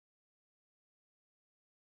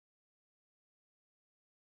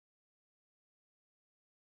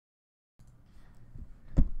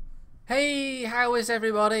Hey, how is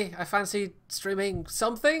everybody? I fancied streaming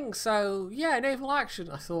something, so yeah, naval action.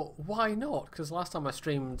 I thought, why not? Because last time I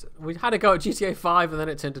streamed, we had a go at GTA 5 and then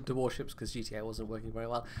it turned into warships because GTA wasn't working very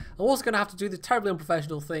well. I'm also going to have to do the terribly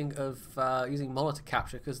unprofessional thing of using monitor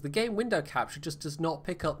capture because the game window capture just does not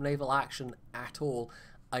pick up naval action at all.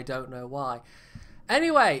 I don't know why.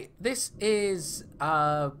 Anyway, this is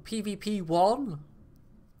PvP 1.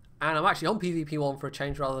 And I'm actually on PvP 1 for a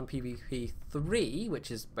change rather than PvP 3,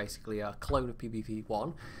 which is basically a clone of PvP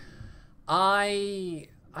 1. I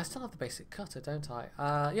still have the basic cutter, don't I?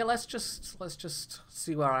 Yeah, let's just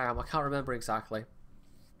see where I am. I can't remember exactly.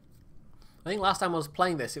 I think last time I was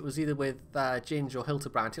playing this, it was either with Ginge or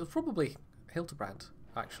Hildebrand. It was probably Hildebrand,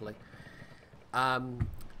 actually.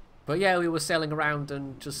 But yeah, we were sailing around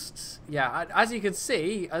and just, yeah, as you can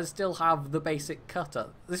see, I still have the basic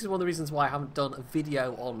cutter. This is one of the reasons why I haven't done a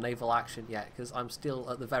video on naval action yet, because I'm still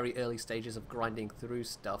at the very early stages of grinding through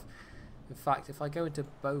stuff. In fact, if I go into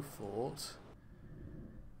Beaufort,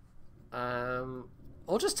 I'll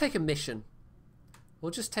just take a mission.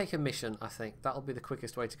 We'll just take a mission, I think. That'll be the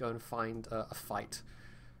quickest way to go and find a fight.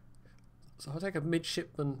 So I'll take a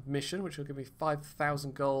midshipman mission, which will give me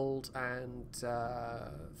 5,000 gold and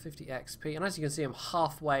 50 XP. And as you can see, I'm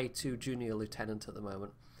halfway to junior lieutenant at the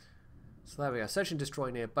moment. So there we go. Search and destroy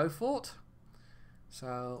near Beaufort.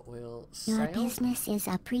 So we'll sail. Your business is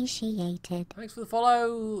appreciated. Thanks for the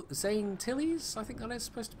follow, Zane Tillies, I think that is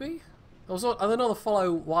supposed to be. I was on another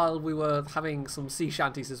follow while we were having some sea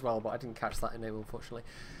shanties as well, but I didn't catch that in name, unfortunately.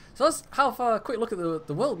 So let's have a quick look at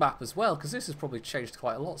the world map as well, because this has probably changed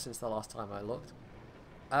quite a lot since the last time I looked.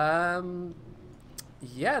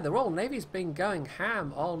 Yeah, the Royal Navy's been going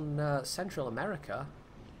ham on Central America.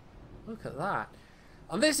 Look at that.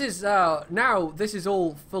 And this is, now, this is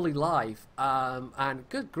all fully live. And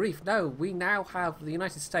good grief, no, we now have the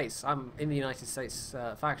United States, I'm in the United States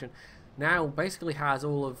faction, now basically has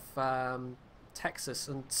all of Texas,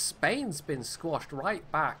 and Spain's been squashed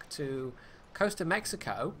right back to coast of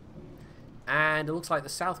Mexico, and it looks like the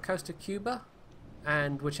south coast of Cuba,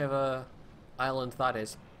 and whichever island that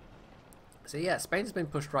is. So yeah, Spain's been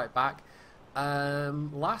pushed right back.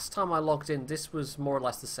 Last time I logged in, this was more or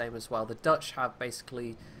less the same as well. The Dutch have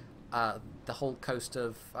basically the whole coast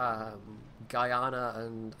of Guyana,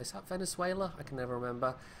 and is that Venezuela? I can never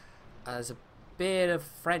remember. There's a bit of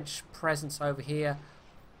French presence over here.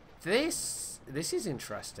 This is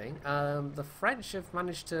interesting. The French have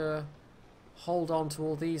managed to hold on to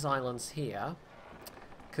all these islands here,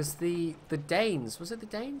 because the Danes, was it the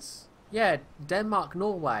Danes? Yeah, Denmark,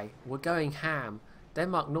 Norway were going ham.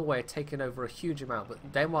 Denmark, Norway had taken over a huge amount,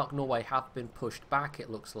 but Denmark, Norway have been pushed back, it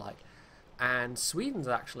looks like. And Sweden's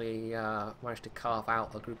actually managed to carve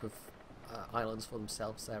out a group of islands for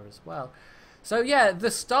themselves there as well. So yeah,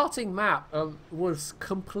 the starting map was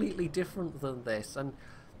completely different than this, and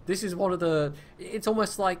this is one of the, it's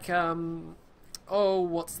almost like oh,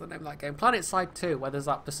 what's the name of that game? PlanetSide 2, where there's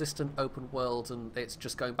that persistent open world and it's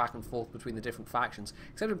just going back and forth between the different factions.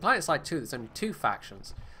 Except in PlanetSide 2, there's only 2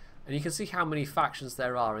 factions. And you can see how many factions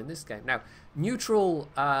there are in this game. Now, neutral,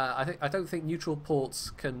 I don't think neutral ports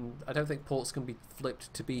can, I don't think ports can be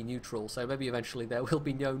flipped to be neutral. So maybe eventually there will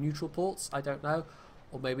be no neutral ports, I don't know.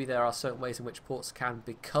 Or maybe there are certain ways in which ports can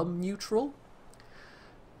become neutral.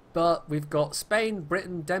 But we've got Spain,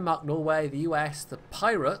 Britain, Denmark, Norway, the US, the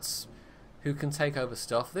pirates, who can take over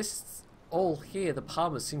stuff. This all here, the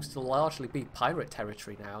Bahamas, seems to largely be pirate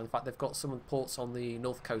territory now. In fact, they've got some ports on the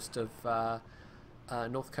north coast of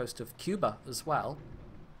Cuba as well.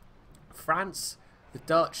 France, the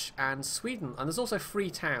Dutch, and Sweden. And there's also free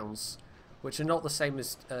towns, which are not the same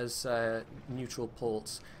as neutral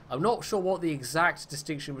ports. I'm not sure what the exact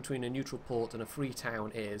distinction between a neutral port and a free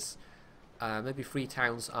town is. Maybe free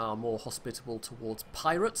towns are more hospitable towards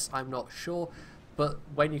pirates, I'm not sure. But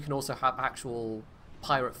when you can also have actual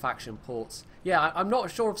pirate faction ports. Yeah, I'm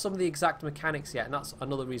not sure of some of the exact mechanics yet, and that's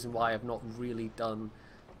another reason why I've not really done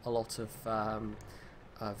a lot of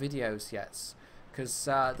videos yet. Because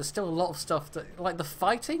there's still a lot of stuff that, like the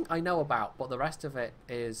fighting I know about, but the rest of it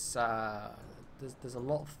is, there's a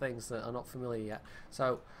lot of things that are not familiar yet.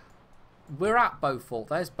 So we're at Beaufort,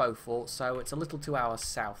 there's Beaufort, so it's a little 2 hours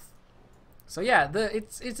south. So yeah,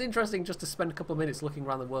 it's interesting just to spend a couple of minutes looking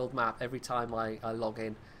around the world map every time I log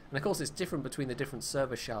in. And of course it's different between the different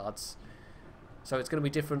server shards. So it's going to be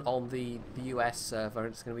different on the US server, and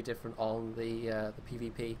it's going to be different on the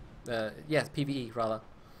PvP. Yeah, PvE rather.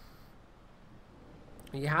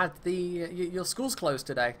 You had your school's closed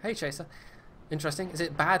today. Hey Chaser. Interesting. Is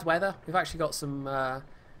it bad weather? We've actually got some...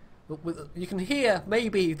 you can hear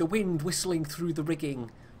maybe the wind whistling through the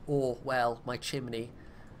rigging, or, well, my chimney.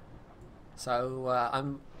 So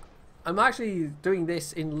I'm I'm actually doing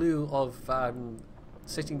this in lieu of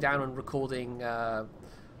sitting down and recording the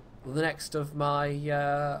next of my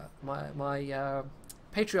my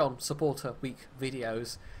Patreon supporter week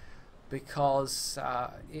videos, because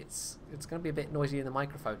it's going to be a bit noisy in the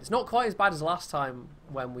microphone. It's not quite as bad as last time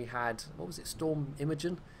when we had, what was it, Storm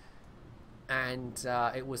Imogen, and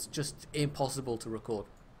it was just impossible to record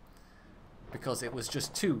because it was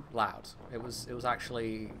just too loud. It was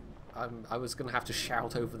actually I was going to have to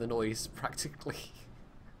shout over the noise practically.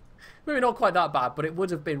 Maybe not quite that bad, but it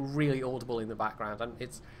would have been really audible in the background, and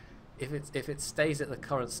if it stays at the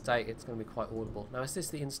current state, it's going to be quite audible. Now, is this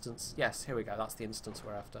the instance? Yes, here we go. That's the instance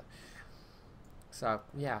we're after. So,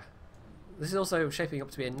 yeah. This is also shaping up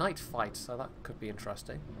to be a night fight, so that could be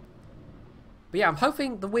interesting. But yeah, I'm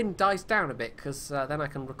hoping the wind dies down a bit, because then I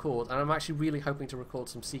can record. And I'm actually really hoping to record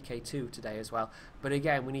some CK2 today as well. But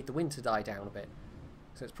again, we need the wind to die down a bit.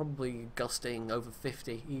 So it's probably gusting over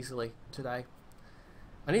 50 easily today.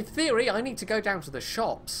 And in theory, I need to go down to the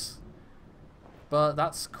shops. But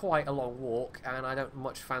that's quite a long walk, and I don't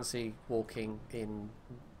much fancy walking in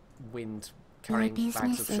wind carrying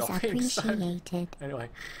bags of shopping. Appreciated. So, anyway,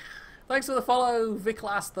 thanks for the follow,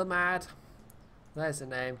 Viklas the Mad. There's the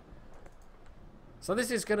name. So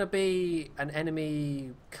this is going to be an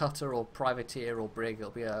enemy cutter or privateer or brig.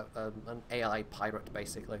 It'll be an AI pirate,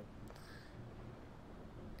 basically.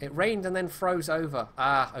 It rained and then froze over.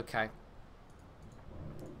 Ah, okay.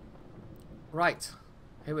 Right.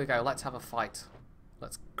 Here we go. Let's have a fight.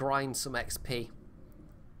 Let's grind some XP.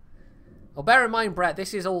 Well, bear in mind, Brett,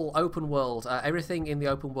 this is all open world. Everything in the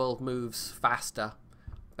open world moves faster,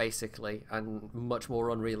 basically, and much more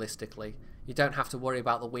unrealistically. You don't have to worry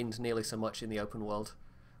about the wind nearly so much in the open world.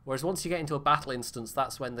 Whereas once you get into a battle instance,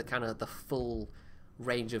 that's when the kind of the full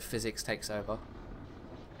range of physics takes over.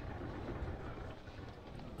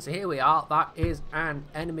 So here we are. That is an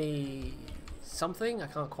enemy something. I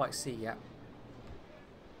can't quite see yet.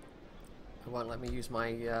 It won't let me use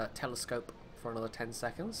my telescope for another 10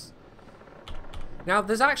 seconds. Now,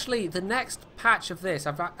 there's actually the next patch of this.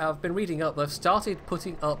 I've been reading up. They've started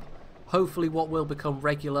putting up, hopefully, what will become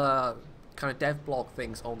regular kind of dev blog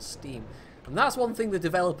things on Steam. And that's one thing the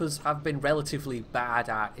developers have been relatively bad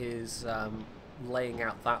at, is laying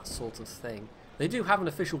out that sort of thing. They do have an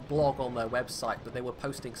official blog on their website, but they were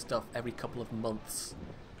posting stuff every couple of months.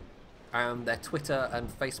 And their Twitter and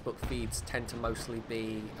Facebook feeds tend to mostly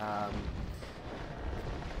be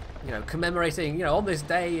you know, commemorating, you know, on this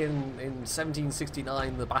day in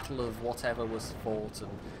 1769 the battle of whatever was fought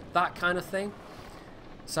and that kind of thing.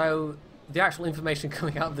 So the actual information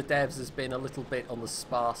coming out of the devs has been a little bit on the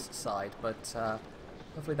sparse side, but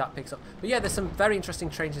hopefully that picks up. But yeah, there's some very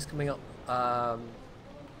interesting changes coming up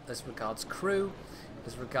as regards crew,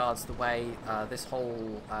 as regards the way this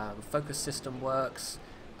whole focus system works,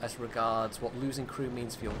 as regards what losing crew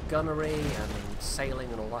means for your gunnery and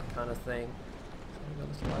sailing and all that kind of thing. No,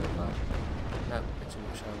 it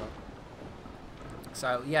shouldn't show that.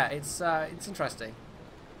 So yeah, it's interesting,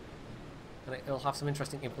 and it'll have some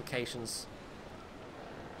interesting implications.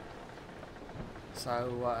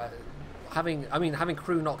 So having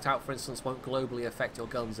crew knocked out, for instance, won't globally affect your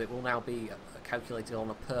guns. It will now be calculated on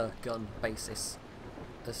a per gun basis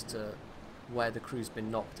as to where the crew's been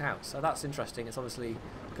knocked out. So that's interesting. It's obviously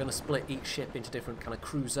going to split each ship into different kind of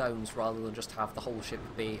crew zones rather than just have the whole ship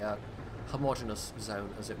be a homogeneous zone,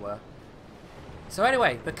 as it were. So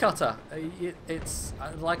anyway, the cutter. It's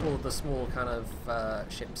like all of the small kind of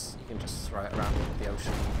ships. You can just throw it around the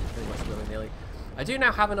ocean pretty much willy-nilly. I do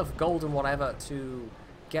now have enough gold and whatever to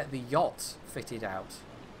get the yacht fitted out.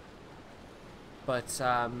 But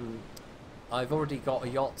I've already got a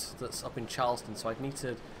yacht that's up in Charleston, so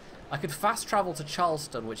I could fast travel to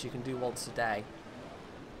Charleston, which you can do once a day.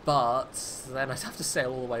 But then I'd have to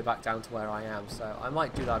sail all the way back down to where I am, so I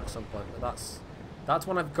might do that at some point. But that's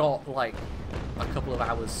when I've got like a couple of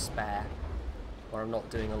hours spare, where I'm not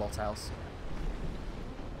doing a lot else.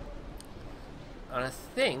 And I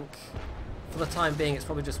think for the time being, it's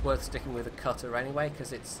probably just worth sticking with a cutter anyway,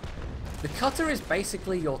 because the cutter is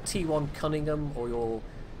basically your T1 Cunningham or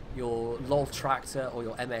your LOL Tractor or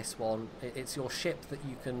your MS1. It's your ship that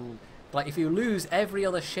you can. Like, if you lose every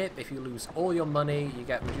other ship, if you lose all your money, you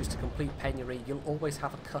get reduced to complete penury, you'll always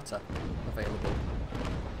have a cutter available,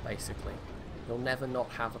 basically. You'll never not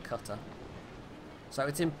have a cutter. So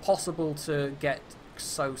it's impossible to get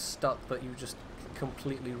so stuck that you just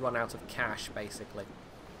completely run out of cash, basically.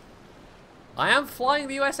 I am flying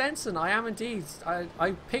the US Ensign, I am indeed.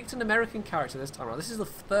 I picked an American character this time around. This is the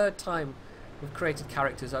third time we've created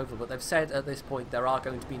characters over, but they've said at this point there are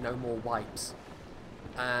going to be no more wipes.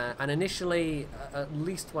 And initially, at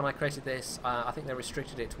least when I created this, I think they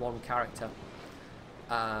restricted it to one character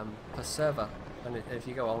per server. And if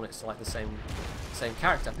you go on, it's like the same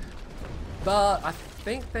character. But I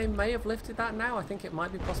think they may have lifted that now. I think it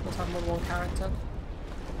might be possible to have more than one character.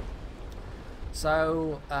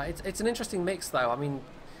 So it's an interesting mix, though. I mean,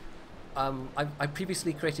 I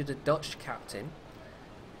previously created a Dutch captain,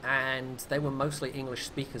 and they were mostly English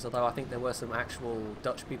speakers, although I think there were some actual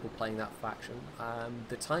Dutch people playing that faction.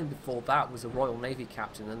 The time before that was a Royal Navy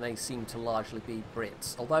captain, and they seemed to largely be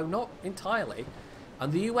Brits, although not entirely.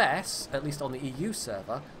 And the US, at least on the EU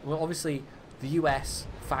server, well, obviously the US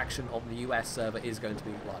faction on the US server is going to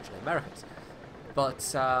be largely Americans, but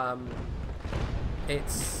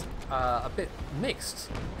it's a bit mixed.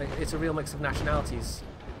 It's a real mix of nationalities.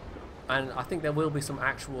 And I think there will be some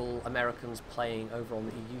actual Americans playing over on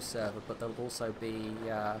the EU server, but there'll also be,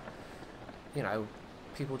 you know,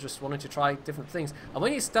 people just wanting to try different things. And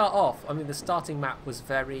when you start off, I mean, the starting map was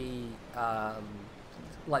very,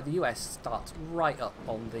 like the US starts right up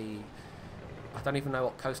on the, I don't even know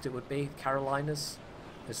what coast it would be, Carolinas.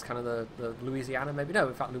 It's kind of the Louisiana, maybe. No,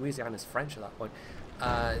 in fact, Louisiana's French at that point.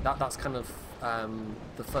 That's kind of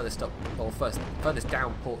the furthest up, or furthest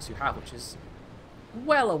down ports you have, which is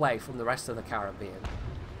well away from the rest of the Caribbean.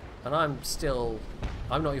 And I'm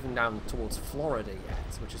not even down towards Florida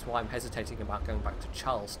yet, which is why I'm hesitating about going back to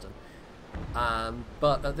Charleston.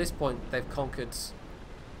 But at this point, they've conquered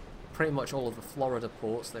pretty much all of the Florida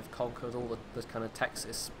ports. They've conquered all the kind of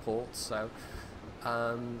Texas ports, so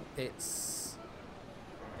it's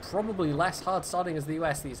probably less hard starting as the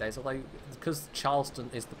US these days, although because Charleston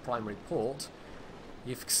is the primary port,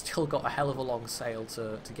 you've still got a hell of a long sail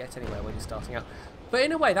to get anywhere when you're starting out. But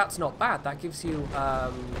in a way, that's not bad. That gives you,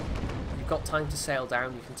 you've got time to sail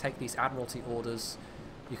down. You can take these Admiralty orders.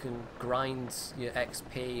 You can grind your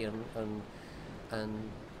XP and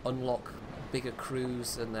unlock bigger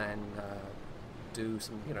crews, and then do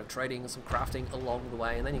some, you know, trading and some crafting along the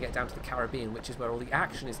way. And then you get down to the Caribbean, which is where all the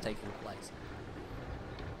action is taking place.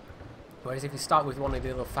 Whereas if you start with one of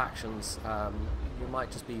the other factions, you might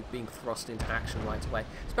just be being thrust into action right away,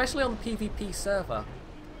 especially on the PvP server.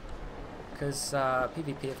 Because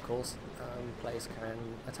PvP, of course, players can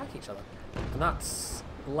attack each other, and that's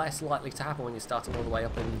less likely to happen when you're starting all the way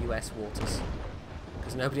up in US waters,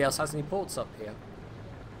 because nobody else has any ports up here.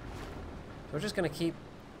 So we're just going to keep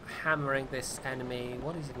hammering this enemy.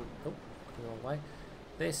 What is it? Oh, the wrong way.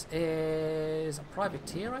 This is a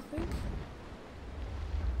privateer, I think.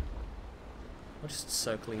 We're just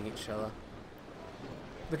circling each other.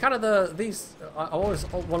 The kind of these, I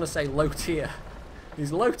always want to say low tier.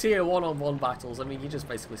 These low tier one-on-one battles, I mean, you're just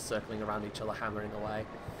basically circling around each other, hammering away.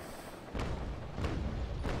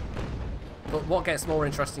 But what gets more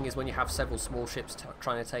interesting is when you have several small ships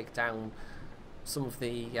trying to take down some of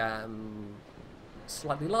the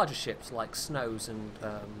slightly larger ships like Snows and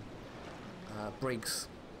Briggs.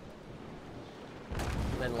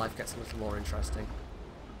 And then life gets a little more interesting.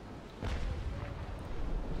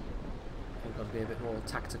 We've got to be a bit more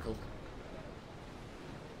tactical.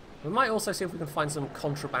 We might also see if we can find some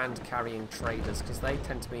contraband carrying traders, because they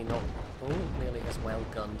tend to be not nearly as well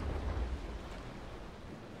gunned.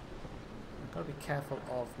 I've got to be careful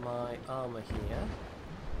of my armour here.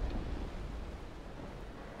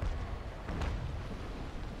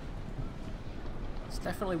 It's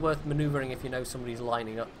definitely worth manoeuvring if you know somebody's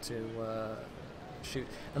lining up to shoot.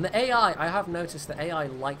 And the AI, I have noticed the AI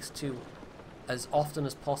likes to, as often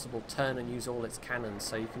as possible, turn and use all its cannons,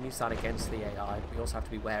 so you can use that against the AI. But you also have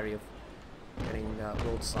to be wary of getting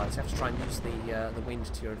broadsides. You have to try and use the wind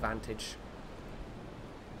to your advantage.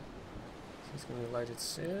 So he's going to be loaded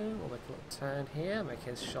soon. We'll make a little turn here, make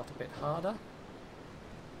his shot a bit harder.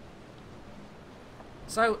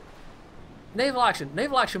 So, naval action.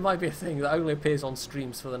 Naval action might be a thing that only appears on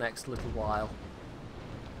streams for the next little while.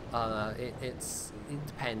 It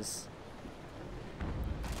depends.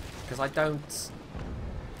 Because I don't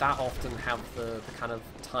that often have the kind of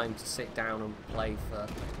time to sit down and play for...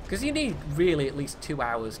 Because you need really at least 2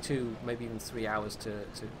 hours, maybe even 3 hours to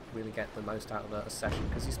really get the most out of a session,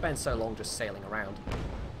 because you spend so long just sailing around.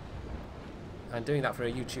 And doing that for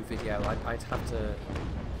a YouTube video, I'd have to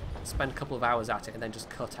spend a couple of hours at it and then just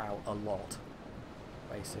cut out a lot,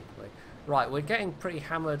 basically. Right, we're getting pretty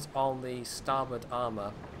hammered on the starboard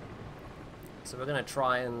armour, so we're going to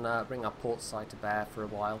try and bring our port side to bear for a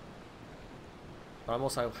while. But I'm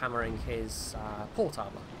also hammering his port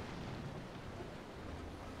armour.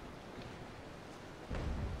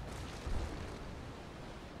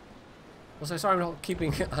 Also, sorry I'm not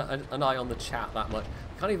keeping an eye on the chat that much.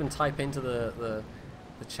 I can't even type into the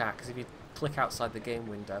chat, because if you click outside the game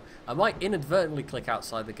window. I might inadvertently click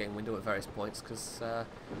outside the game window at various points because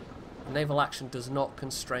naval action does not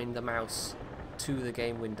constrain the mouse to the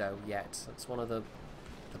game window yet. That's one of the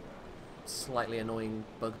slightly annoying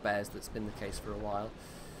bugbears that's been the case for a while.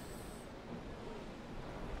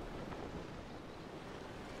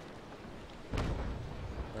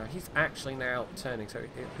 Now he's actually now turning, so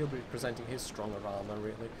he'll be presenting his stronger armor,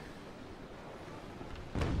 really.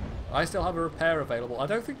 I still have a repair available. I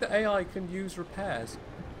don't think the AI can use repairs.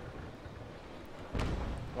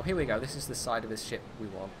 Well, here we go. This is the side of his ship we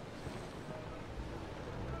want.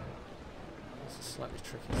 This is slightly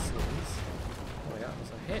tricky scenes. Oh yeah, that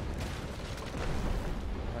was a hit.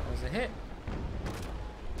 That was a hit.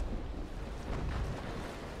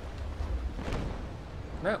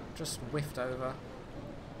 No, just whiffed over.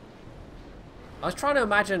 I was trying to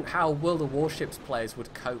imagine how World of Warships players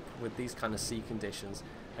would cope with these kind of sea conditions.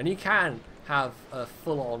 And you can have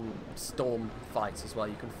full-on storm fights as well.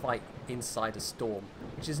 You can fight inside a storm,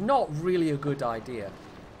 which is not really a good idea.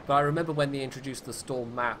 But I remember when they introduced the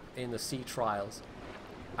storm map in the sea trials,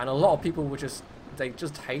 and a lot of people were they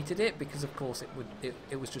just hated it because, of course,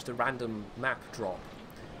 it was just a random map drop.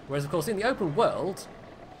 Whereas, of course, in the open world,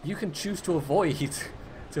 you can choose to avoid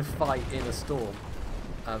to fight in a storm.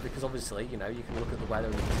 Because obviously, you know, you can look at the weather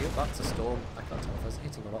and you can see, oh, that's a storm. I can't tell if it's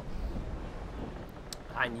hitting or not.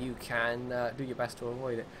 And you can do your best to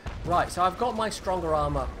avoid it. Right, so I've got my stronger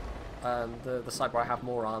armor, the side where I have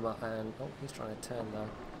more armor, and oh, he's trying to turn though.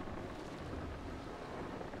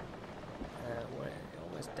 We're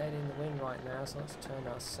almost dead in the wind right now, so let's turn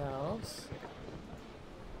ourselves.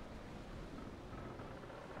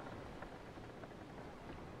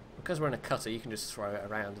 Because we're in a cutter, you can just throw it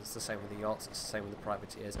around. It's the same with the yachts, it's the same with the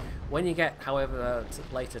privateers. When you get, however,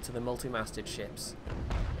 later to the multi-masted ships,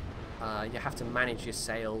 you have to manage your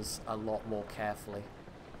sails a lot more carefully.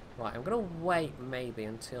 Right, I'm going to wait maybe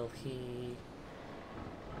until he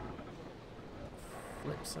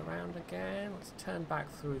flips around again. Let's turn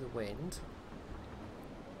back through the wind.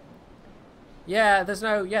 Yeah,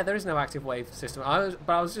 there is no active wave system. I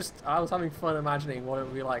was having fun imagining what it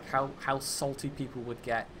would be like, how salty people would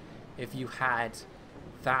get if you had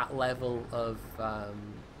that level of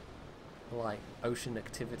like ocean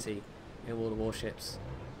activity in World of Warships.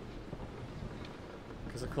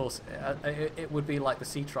 Because of course it would be like the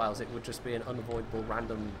sea trials. It would just be an unavoidable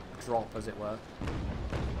random drop, as it were.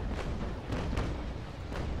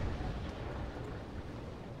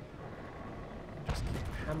 Just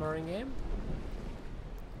keep hammering him.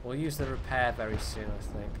 We'll use the repair very soon, I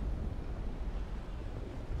think.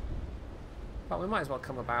 But we might as well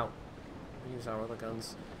come about and use our other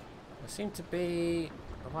guns. I seem to be...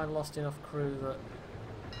 Have I lost enough crew that...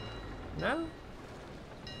 No?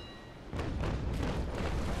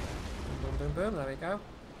 Boom, boom, boom, there we go.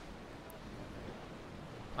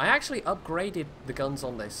 I actually upgraded the guns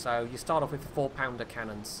on this, so you start off with 4-pounder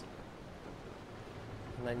cannons.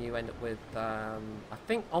 And then you end up with, I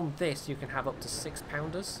think on this you can have up to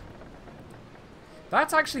 6-pounders.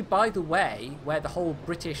 That's actually, by the way, where the whole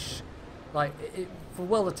British, like, for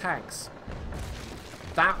World of Tanks,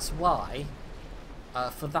 that's why,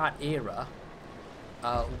 for that era,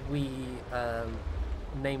 we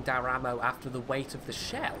named our ammo after the weight of the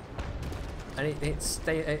shell. And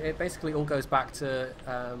it basically all goes back to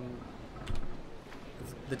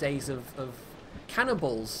the days of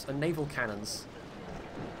cannonballs and naval cannons.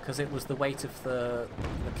 Because it was the weight of the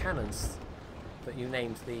cannons that you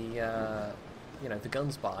named the the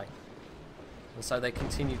guns by, and so they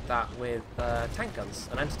continued that with tank guns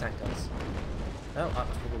and anti-tank guns. Oh, that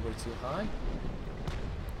was probably too high.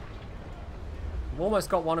 We've almost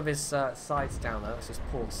got one of his sides down though. It's his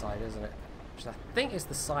port side, isn't it? Which I think is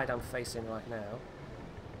the side I'm facing right now.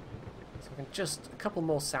 So we can just a couple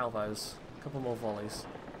more salvos, a couple more volleys.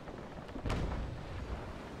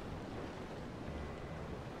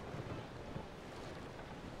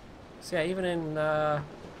 So yeah, even in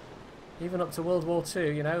even up to World War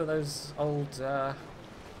II, you know, those old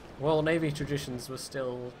Royal Navy traditions were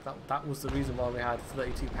still that was the reason why we had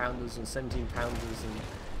 32-pounders and 17-pounders and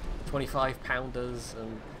 25-pounders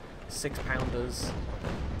and 6-pounders,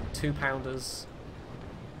 2-pounders.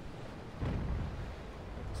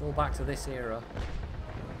 It's all back to this era.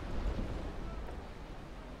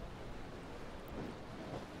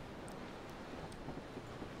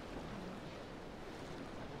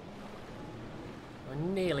 We're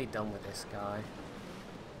nearly done with this guy.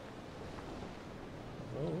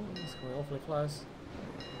 Oh, it's coming awfully close.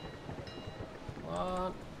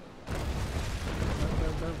 One. Boom,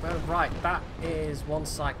 boom, boom, boom. Right, that is one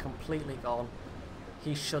side completely gone.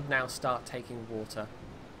 He should now start taking water.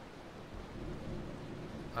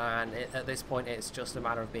 And at this point, it's just a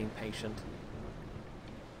matter of being patient.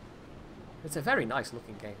 It's a very nice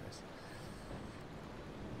looking game, this.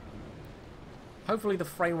 Hopefully the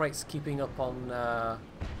frame rate's keeping up on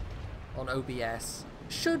OBS.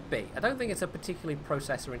 Should be. I don't think it's a particularly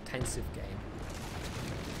processor intensive game.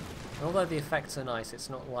 And although the effects are nice, it's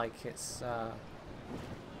not like it's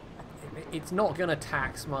not going to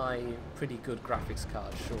tax my pretty good graphics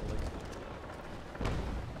card, surely.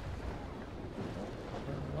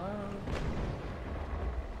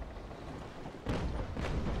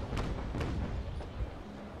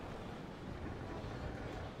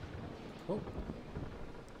 Oh.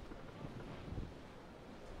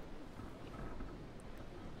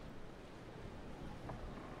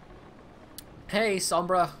 Hey,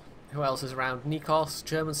 Sombra. Who else is around? Nikos,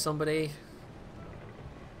 German somebody.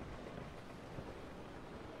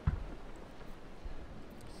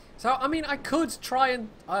 So, I mean, I could try and...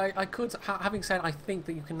 I could, having said I think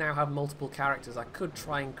that you can now have multiple characters, I could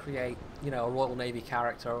try and create, you know, a Royal Navy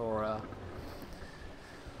character or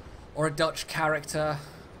a Dutch character.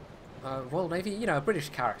 Royal Navy, you know, a British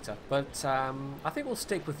character. But I think we'll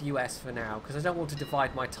stick with US for now, because I don't want to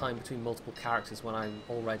divide my time between multiple characters when I'm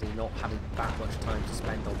already not having that much time to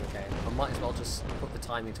spend on the game. I might as well just put the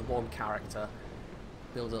time into one character,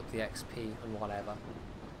 build up the XP and whatever.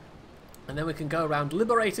 And then we can go around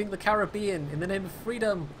liberating the Caribbean in the name of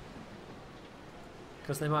freedom.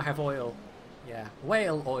 Because they might have oil. Yeah.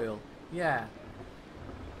 Whale oil. Yeah.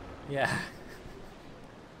 Yeah.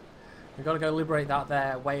 We've got to go liberate that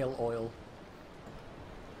there, whale oil.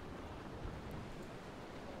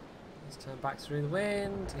 Let's turn back through the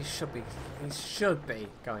wind. He should be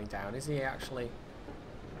going down. Is he actually?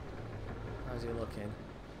 How's he looking?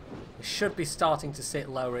 He should be starting to sit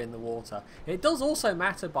lower in the water. It does also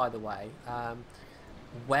matter, by the way,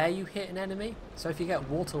 where you hit an enemy. So if you get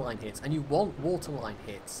waterline hits, and you want waterline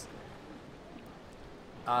hits,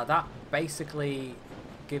 that basically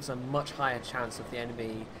gives a much higher chance of the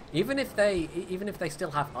enemy, even if they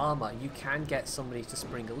still have armor, you can get somebody to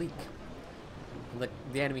spring a leak, and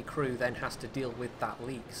the enemy crew then has to deal with that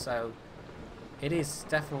leak. So it is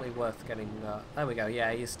definitely worth getting. There we go.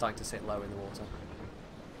 Yeah, he is starting to sit low in the water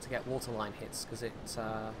to get waterline hits, because it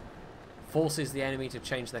forces the enemy to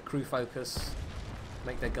change their crew focus,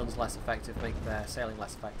 make their guns less effective, make their sailing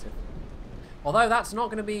less effective. Although that's not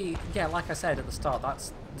going to be, yeah, like I said at the start,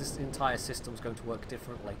 this entire system's going to work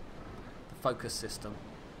differently. The focus system.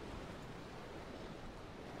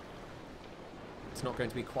 It's not going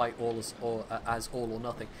to be quite all or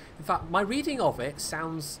nothing. In fact, my reading of it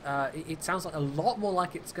sounds, it sounds like a lot more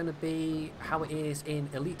like it's going to be how it is in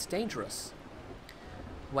Elite Dangerous,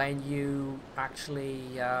 when you actually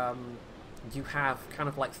you have kind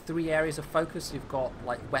of like 3 areas of focus. You've got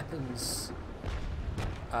like weapons,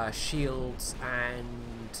 shields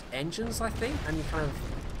and engines, I think, and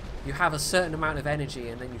you have a certain amount of energy,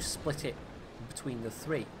 and then you split it between the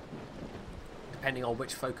 3 depending on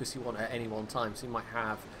which focus you want at any one time. So you might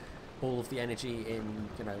have all of the energy in,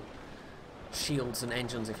 you know, shields and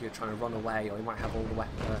engines if you're trying to run away, or you might have all the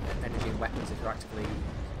energy in weapons if you're actively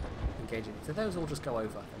engaging. So those all just go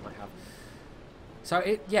over. They might have.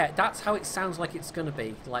 So yeah, that's how it sounds like it's going to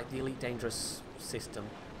be, like the Elite Dangerous system.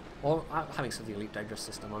 Or, having said the Elite Dangerous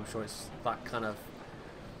system, I'm sure it's that kind of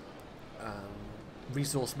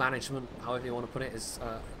resource management, however you want to put it, is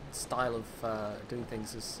style of doing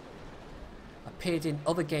things has appeared in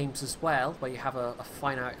other games as well, where you have a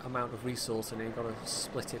finite amount of resource and then you've got to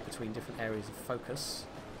split it between different areas of focus.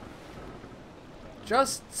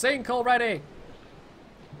 Just sink already!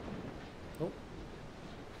 Oh.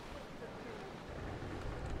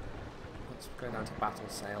 Let's go down to battle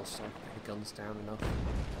sails so I can get the guns down enough.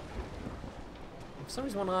 For some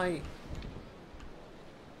reason when I...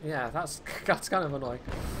 Yeah, that's kind of annoying.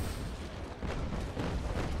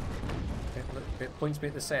 It points me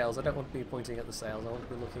at the sails. I don't want to be pointing at the sails. I want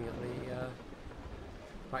to be looking at the...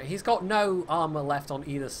 Right, he's got no armor left on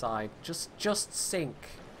either side. Just sink.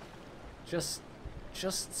 Just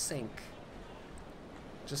sink.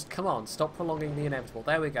 Just come on. Stop prolonging the inevitable.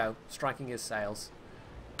 There we go. Striking his sails.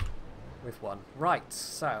 With 1. Right,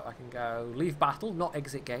 so I can go leave battle, not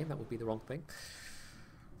exit game. That would be the wrong thing.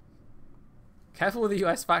 Careful with the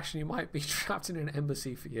US faction. You might be trapped in an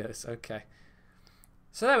embassy for years. Okay.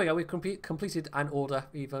 So there we go. We've completed an order.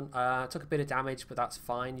 Even took a bit of damage, but that's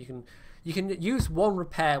fine. You can use 1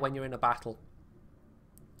 repair when you're in a battle,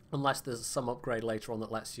 unless there's some upgrade later on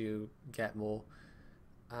that lets you get more.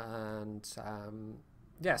 And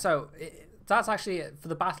yeah, so that's actually it. For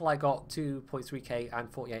the battle I got 2.3k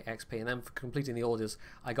and 48 XP, and then for completing the orders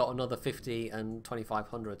I got another 50 and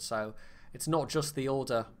 2500. So it's not just the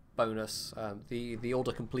order bonus, the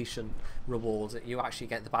order completion rewards. You actually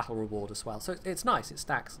get the battle reward as well. So it's nice. It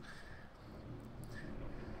stacks.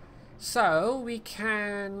 So we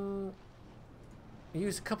can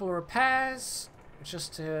use a couple of repairs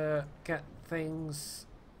just to get things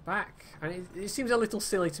back. And it seems a little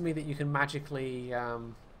silly to me that you can magically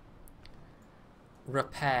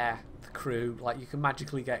repair the crew. Like, you can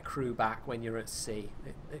magically get crew back when you're at sea.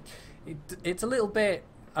 It's a little bit,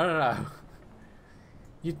 I don't know.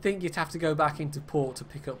 You'd think you'd have to go back into port to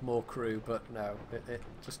pick up more crew, but no, it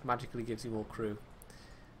just magically gives you more crew.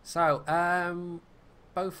 So,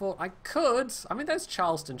 Beaufort, I mean, there's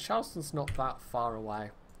Charleston. Charleston's not that far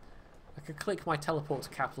away. I could click my teleport to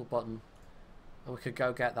capital button and we could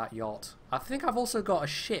go get that yacht. I think I've also got a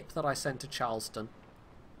ship that I sent to Charleston.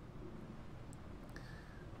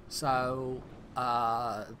 So,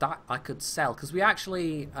 that I could sell. Because we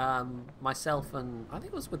actually, myself and, I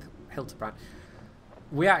think it was with Hildebrand,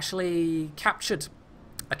 we actually captured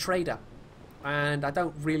a trader. And I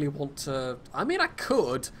don't really want to, I mean, I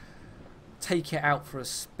could take it out for a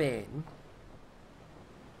spin,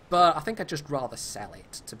 but I think I'd just rather sell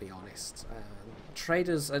it, to be honest.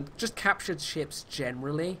 Traders and just captured ships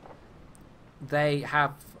generally, they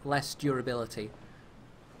have less durability.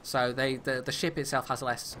 So the ship itself has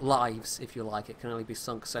less lives, if you like. It can only be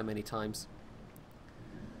sunk so many times.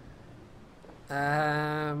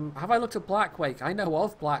 Have I looked at Blackwake? I know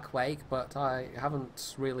of Blackwake, but I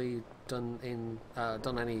haven't really done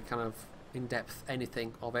any kind of in-depth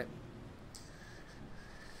anything of it.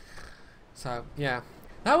 So yeah,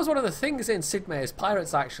 that was one of the things in Sid Meier's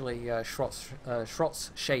Pirates, actually.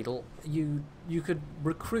 Schrotzschädel. You could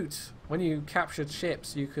recruit when you captured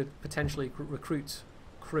ships. You could potentially recruit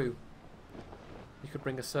crew. You could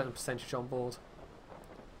bring a certain percentage on board.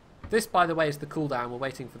 This, by the way, is the cooldown. We're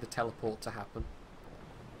waiting for the teleport to happen.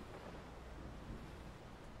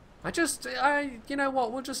 You know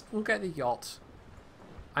what? We'll get the yacht.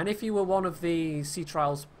 And if you were one of the Sea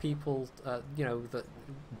Trials people, you know, that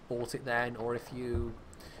bought it then, or if you,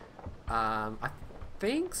 I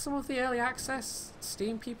think some of the early access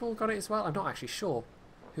Steam people got it as well. I'm not actually sure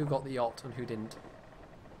who got the yacht and who didn't.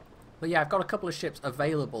 But yeah, I've got a couple of ships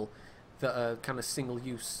available that are kind of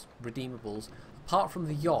single-use redeemables, apart from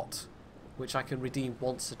the yacht, which I can redeem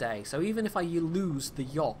once a day. So even if I lose the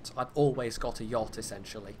yacht, I've always got a yacht,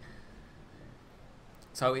 essentially.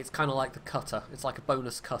 So it's kind of like the cutter. It's like a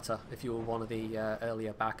bonus cutter if you were one of the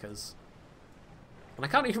earlier backers. And I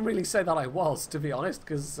can't even really say that I was, to be honest,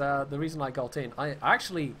 because the reason I got in, I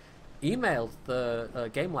actually emailed the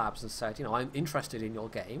Game Labs and said, you know, I'm interested in your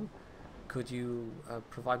game. Could you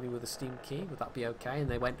provide me with a Steam key? Would that be okay? And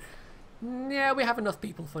they went, yeah, we have enough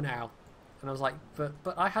people for now. And I was like, but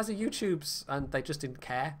I has a YouTube's, and they just didn't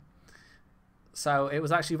care. So it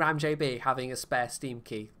was actually RamJB having a spare Steam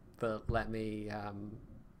key that let me,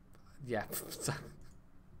 yeah.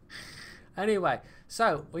 Anyway,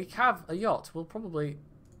 so we have a yacht. We'll probably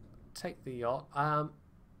take the yacht.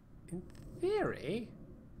 In theory,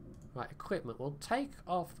 right, equipment. We'll take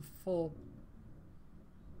off the 4.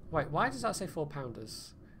 Wait, why does that say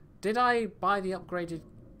 4-pounders? Did I buy the upgraded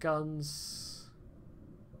guns?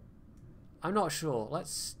 I'm not sure.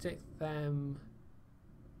 Let's stick them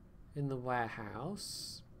in the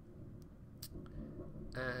warehouse.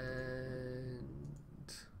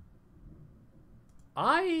 And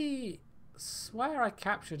I swear I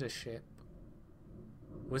captured a ship.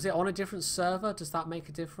 Was it on a different server? Does that make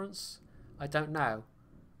a difference? I don't know.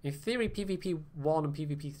 In theory, PvP 1 and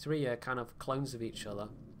PvP 3 are kind of clones of each other.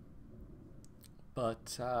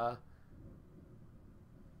 But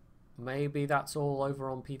maybe that's all over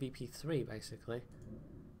on PvP 3, basically.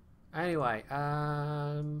 Anyway,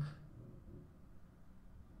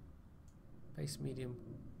 base medium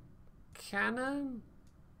cannon.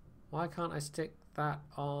 Why can't I stick that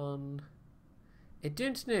on? It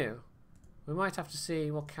don't know. We might have to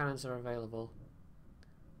see what cannons are available.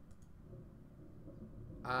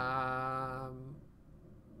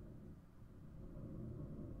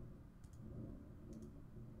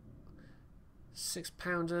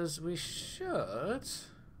 £6-pounders, we should.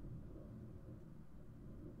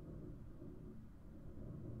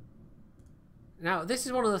 Now, this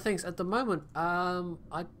is one of the things at the moment.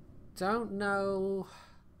 I don't know.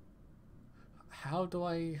 How do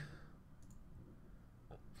I?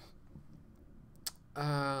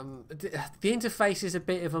 The interface is a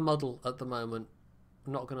bit of a muddle at the moment.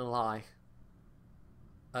 I'm not gonna lie.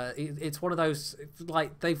 It's one of those,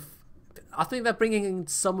 like, I think they're bringing in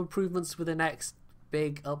some improvements with the next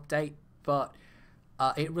big update, but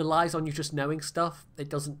it relies on you just knowing stuff. It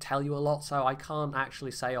doesn't tell you a lot, so I can't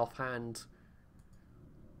actually say offhand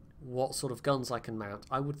what sort of guns I can mount.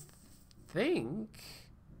 I would think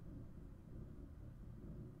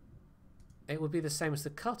it would be the same as the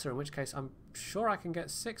cutter, in which case I'm sure I can get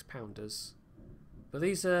 6-pounders. But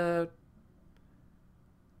these are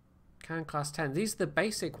Cannon Class 10. These are the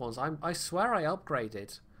basic ones. I swear I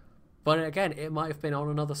upgraded. But again, it might have been on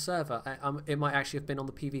another server. It might actually have been on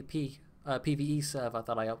the PvE server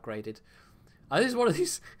that I upgraded. This is one of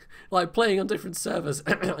these, like playing on different servers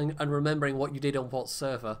and remembering what you did on what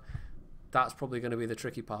server. That's probably going to be the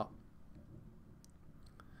tricky part.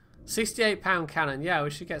 £68 cannon. Yeah, we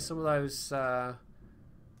should get some of those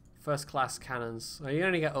first class cannons. Oh, you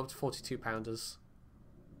only get up to 42-pounders.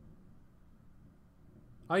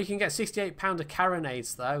 Oh, you can get 68-pounder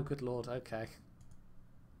carronades though. Good lord. Okay.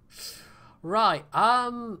 Right.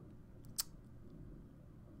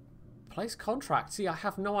 Place contract. See, I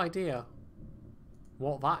have no idea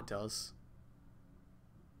what that does.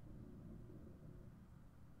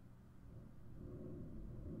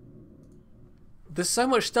 There's so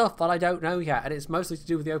much stuff that I don't know yet, and it's mostly to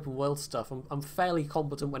do with the open world stuff. I'm fairly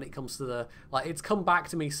competent when it comes to the... Like, it's come back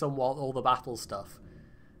to me somewhat, all the battle stuff.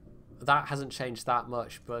 That hasn't changed that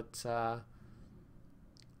much, but...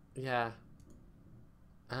 yeah.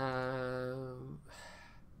 I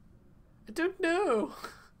don't know.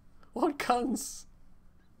 What guns?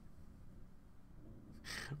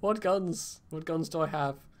 What guns? What guns do I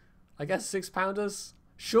have? I guess 6-pounders?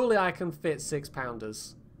 Surely I can fit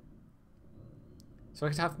 6-pounders. So I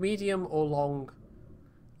could have medium or long.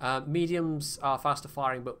 Mediums are faster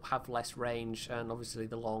firing but have less range, and obviously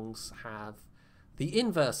the longs have the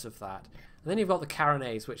inverse of that. And then you've got the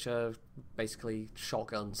carronades, which are basically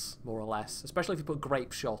shotguns, more or less, especially if you put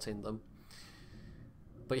grape shot in them.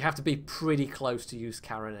 But you have to be pretty close to use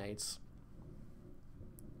carronades.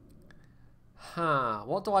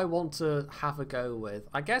 What do I want to have a go with?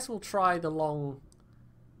 I guess we'll try the long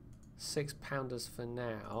 6-pounders for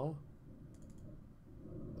now.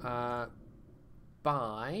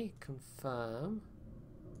 Buy, confirm.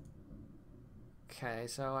 Okay,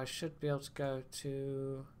 so I should be able to go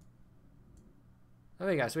to... There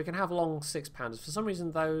we go, so we can have long 6-pounders. For some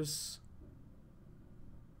reason those...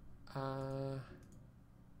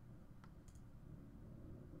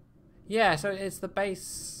 yeah, so it's the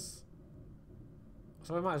base...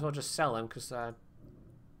 So we might as well just sell them, because they're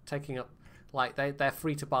taking up... Like, they're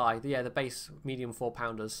free to buy. Yeah, the base medium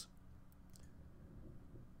 4-pounders.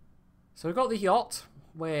 So we've got the yacht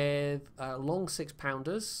with long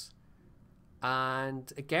 6-pounders.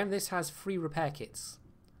 And again, this has free repair kits.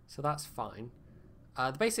 So that's fine.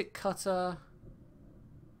 The basic cutter...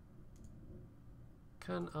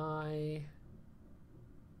 Can I...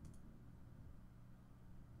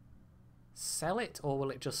 sell it, or will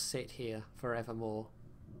it just sit here forevermore?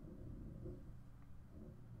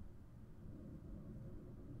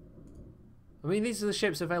 I mean, these are the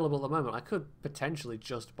ships available at the moment. I could potentially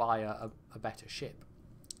just buy a better ship.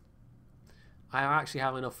 I actually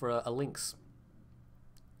have enough for a Lynx.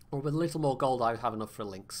 Or with a little more gold, I have enough for a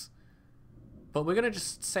Lynx. But we're going to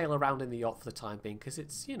just sail around in the yacht for the time being, because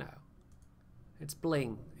it's, you know, it's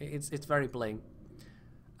bling. It's very bling.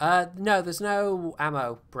 No, there's no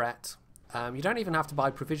ammo, Brett. You don't even have to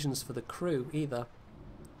buy provisions for the crew either.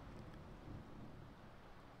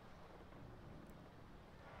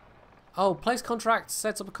 Oh, place contract,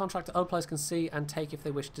 sets up a contract that other players can see and take if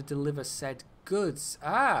they wish to deliver said goods.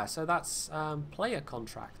 Ah, so that's player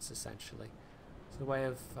contracts, essentially. It's a way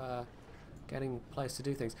of getting players to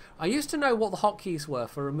do things. I used to know what the hotkeys were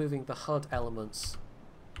for removing the HUD elements,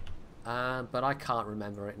 but I can't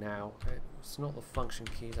remember it now. It's not the function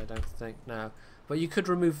keys, I don't think, no. But you could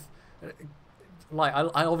remove... like,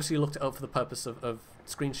 I obviously looked it up for the purpose of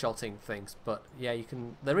screenshotting things, but yeah, you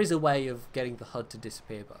can... There is a way of getting the HUD to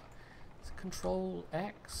disappear, but... Control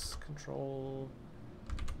X, Control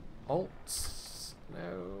Alt.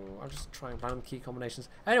 No, I'm just trying random key combinations.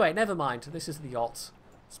 Anyway, never mind. This is the yacht.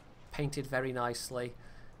 It's painted very nicely.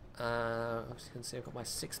 As you can see, I've got my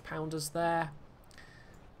 6-pounders there.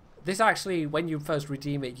 This actually, when you first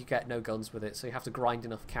redeem it, you get no guns with it, so you have to grind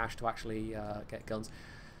enough cash to actually get guns.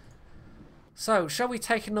 So, shall we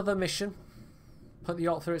take another mission? Put the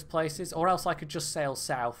yacht through its places, or else I could just sail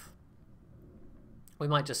south. We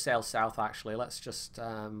might just sail south, actually. Let's just...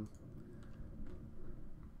 have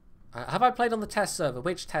I played on the test server?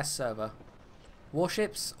 Which test server?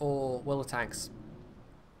 Warships or World of Tanks?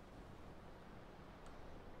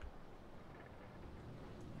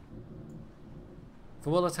 For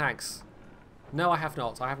World of Tanks. No, I have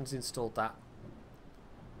not. I haven't installed that.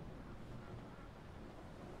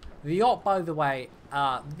 The yacht, by the way,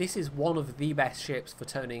 this is one of the best ships for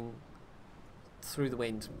turning through the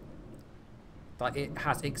wind. Like, it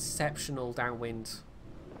has exceptional downwind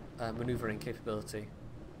manoeuvring capability.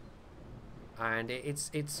 And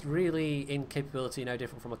it's really in capability no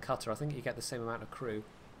different from a cutter. I think you get the same amount of crew.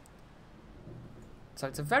 So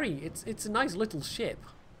it's a nice little ship.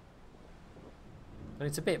 And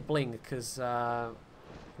it's a bit bling because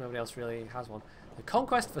nobody else really has one. The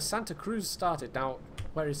conquest for Santa Cruz started. Now,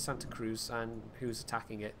 where is Santa Cruz and who's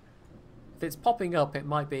attacking it? If it's popping up, it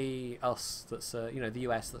might be us that's, you know, the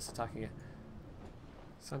US that's attacking it.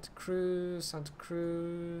 Santa Cruz, Santa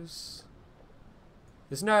Cruz.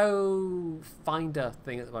 There's no finder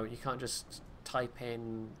thing at the moment. You can't just type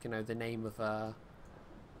in, you know, the name of a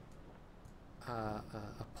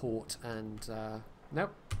port and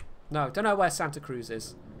nope. No, don't know where Santa Cruz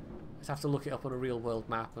is. Just have to look it up on a real world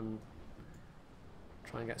map and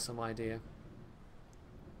try and get some idea.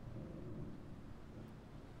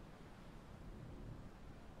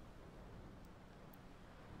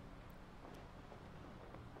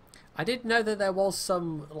 I did know that there was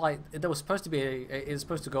some, like, there was supposed to be it was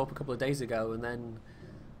supposed to go up a couple of days ago, and then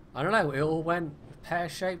I don't know, it all went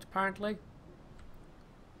pear-shaped apparently.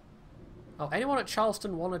 Oh, anyone at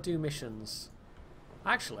Charleston want to do missions?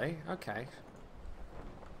 Actually, okay.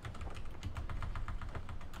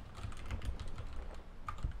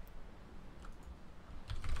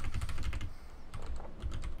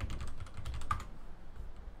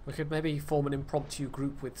 We could maybe form an impromptu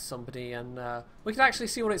group with somebody, and we could actually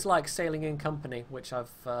see what it's like sailing in company, which I've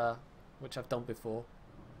done before.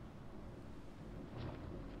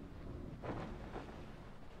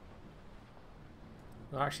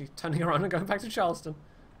 We're actually turning around and going back to Charleston.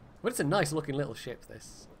 But it's a nice looking little ship,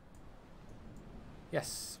 this.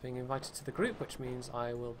 Yes, being invited to the group, which means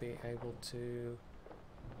I will be able to...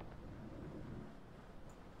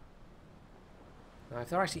 Now, if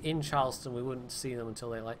they're actually in Charleston, we wouldn't see them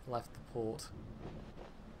until they left the port.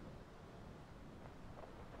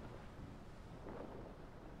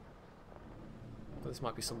 But this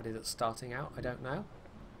might be somebody that's starting out, I don't know.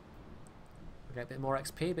 We'll get a bit more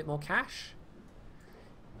XP, a bit more cash.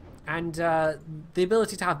 And the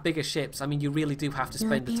ability to have bigger ships, I mean, you really do have to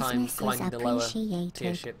spend the time flying the lower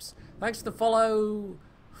tier ships. Thanks to the follow,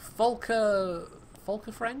 Volker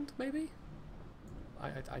friend, maybe?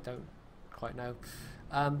 I don't quite know.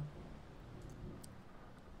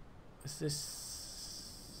 Is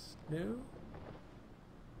this new?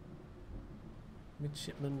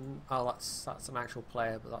 Midshipman. Oh, that's an actual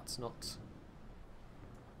player, but that's not.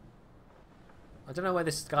 I don't know where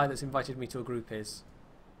this guy that's invited me to a group is.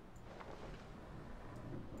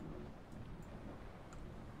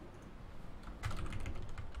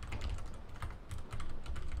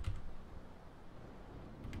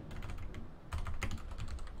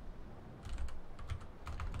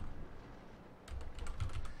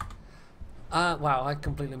 Wow, I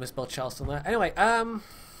completely misspelled Charleston there. Anyway,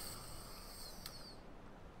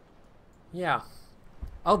 yeah.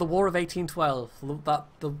 Oh, the War of 1812.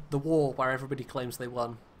 The war where everybody claims they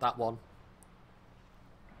won. That one.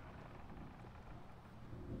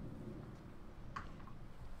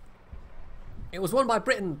 It was won by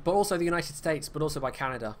Britain, but also the United States, but also by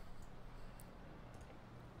Canada.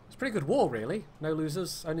 It's a pretty good war, really. No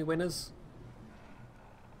losers, only winners.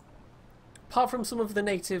 Apart from some of the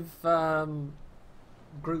native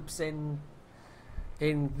groups in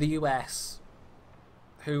the US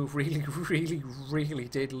who really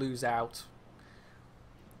did lose out.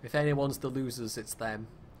 If anyone's the losers, it's them.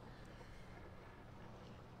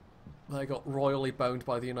 They got royally boned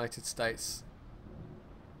by the United States.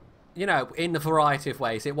 You know, in a variety of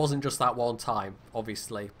ways. It wasn't just that one time,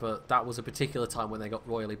 obviously, but that was a particular time when they got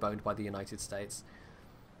royally boned by the United States.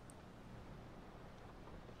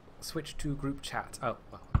 Switch to group chat. Oh,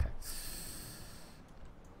 well, okay.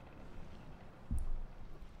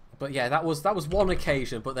 But yeah, that was one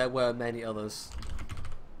occasion, but there were many others.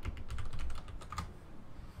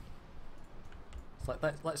 It's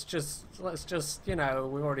like let's just you know,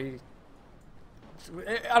 we already.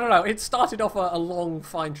 I don't know. It started off a long,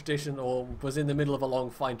 fine tradition, or was in the middle of a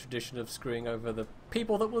long, fine tradition of screwing over the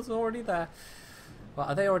people that was already there. But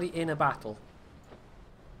are they already in a battle?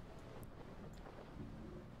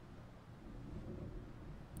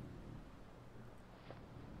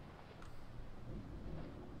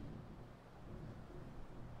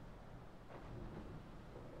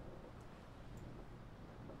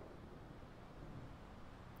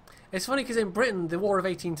 It's funny because in Britain, the War of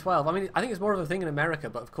 1812, I mean, I think it's more of a thing in America,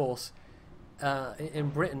 but of course,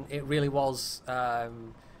 in Britain, it really was...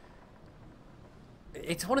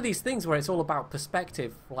 it's one of these things where it's all about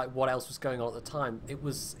perspective, like what else was going on at the time. It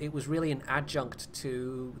was really an adjunct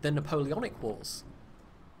to the Napoleonic Wars.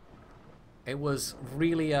 It was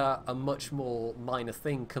really a much more minor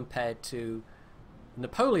thing compared to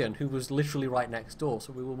Napoleon, who was literally right next door,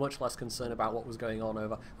 so we were much less concerned about what was going on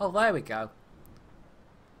over... Oh, there we go.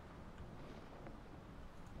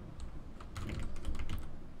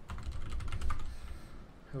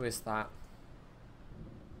 Who is that?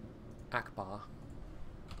 Akbar.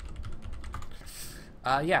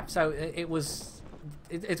 Yeah, so it was...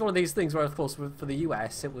 It's one of these things where, of course, for the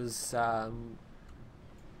US, it was a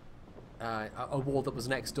war that was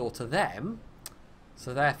next door to them,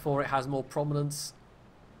 so therefore it has more prominence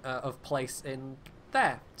of place in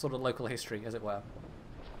their sort of local history, as it were.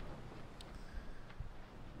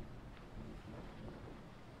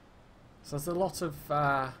 So there's a lot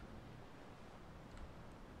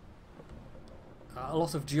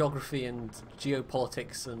of geography and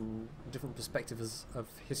geopolitics and different perspectives of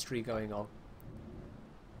history going on.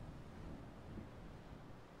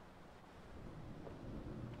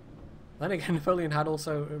 Then again, Napoleon had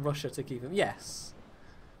also Russia to keep him. Yes.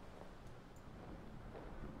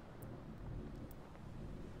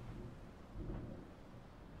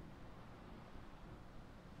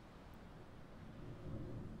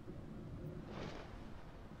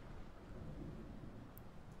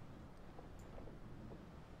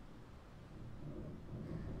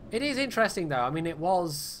 It is interesting, though. I mean, it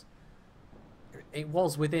was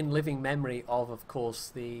within living memory of course,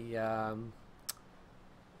 the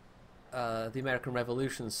American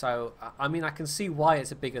Revolution. So, I mean, I can see why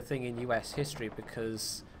it's a bigger thing in US history,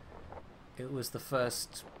 because it was the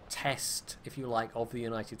first test, if you like, of the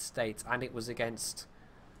United States, and it was against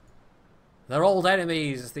their old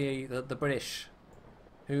enemies, the British,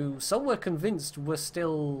 who some were convinced were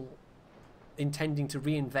still intending to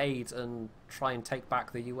reinvade and try and take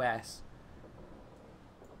back the US.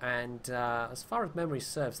 And as far as memory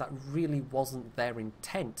serves, that really wasn't their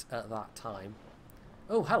intent at that time.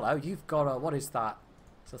 Oh, hello, you've got a... what is that?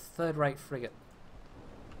 It's a third-rate frigate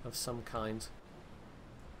of some kind.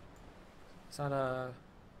 Is that a...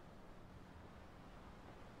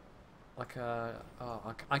 like a...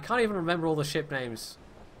 oh, I can't even remember all the ship names.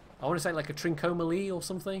 I want to say like a Trincomalee or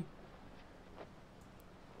something.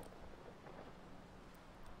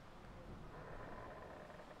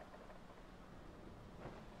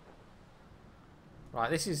 Right,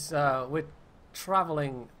 this is... we're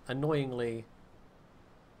travelling annoyingly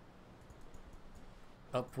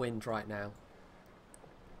upwind right now.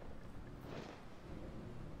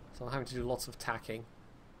 So I'm having to do lots of tacking.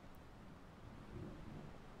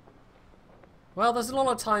 Well, there's a lot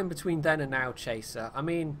of time between then and now, Chaser. I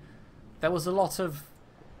mean, there was a lot of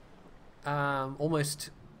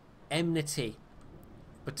almost enmity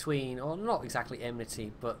between... or not exactly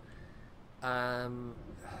enmity, but...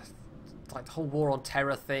 like the whole war on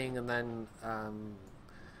terror thing, and then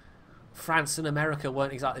France and America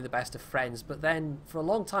weren't exactly the best of friends, but then for a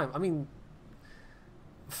long time, I mean,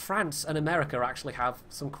 France and America actually have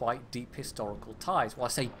some quite deep historical ties. Well, I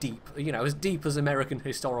say deep, you know, as deep as American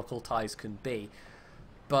historical ties can be,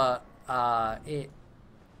 but it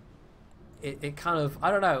kind of, I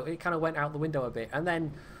don't know, it kind of went out the window a bit. And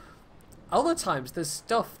then other times there's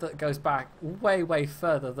stuff that goes back way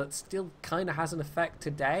further that still kind of has an effect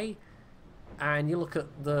today. And you look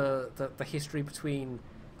at the history between,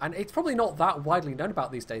 and it's probably not that widely known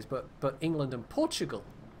about these days, but England and Portugal.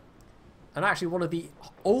 And actually one of the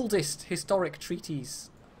oldest historic treaties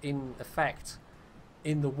in effect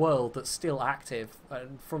in the world that's still active,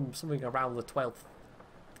 and from something around the 12th,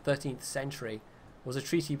 13th century, was a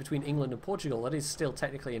treaty between England and Portugal that is still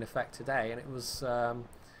technically in effect today. And it was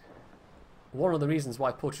one of the reasons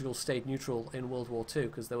why Portugal stayed neutral in World War II,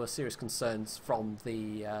 because there were serious concerns from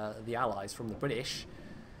the Allies, from the British,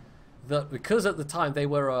 that because at the time they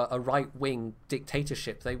were a right-wing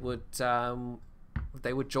dictatorship, they would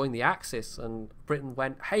join the Axis, and Britain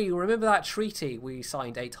went, hey, remember that treaty we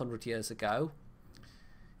signed 800 years ago?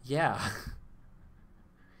 Yeah.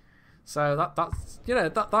 So that's, you know,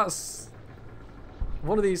 that's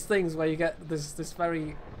one of these things where you get this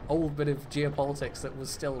very old bit of geopolitics that was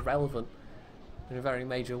still relevant in a very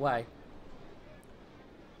major way.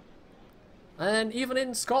 And even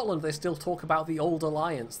in Scotland they still talk about the old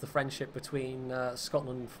alliance, the friendship between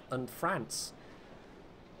Scotland and France.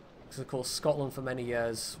 Because of course Scotland for many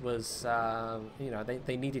years was, you know,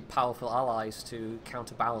 they needed powerful allies to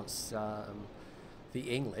counterbalance the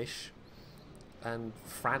English, and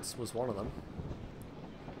France was one of them.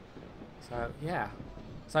 So yeah,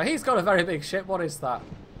 so he's got a very big ship. What is that?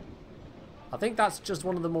 I think that's just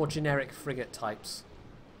one of the more generic frigate types.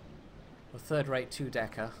 A third-rate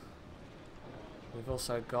two-decker. We've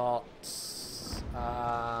also got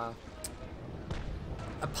a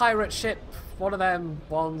pirate ship, one of them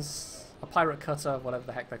ones. a pirate cutter, whatever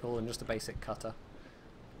the heck they're called, and just a basic cutter.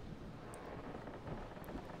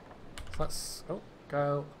 So let's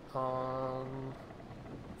go on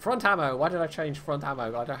front ammo. Why did I change front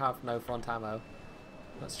ammo? I don't have no front ammo.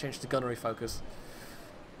 Let's change to gunnery focus.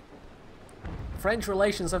 French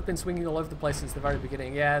relations have been swinging all over the place since the very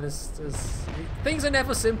beginning. Yeah, there's things are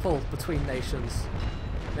never simple between nations.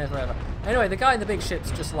 Never ever. Anyway, the guy in the big ship's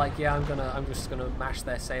just like, yeah, I'm just gonna mash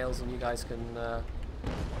their sails, and you guys can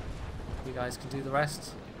do the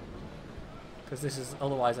rest. Because this is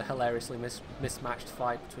otherwise a hilariously mismatched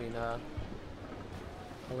fight between a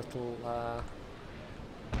little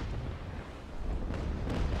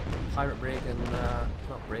pirate brig and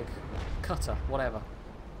not brig, cutter, whatever.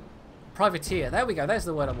 Privateer, there we go, there's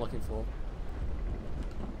the word I'm looking for.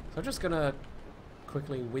 So I'm just gonna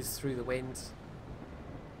quickly whiz through the wind.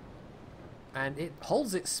 And it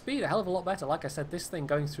holds its speed a hell of a lot better. Like I said, this thing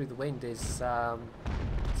going through the wind is it's a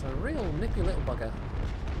real nippy little bugger.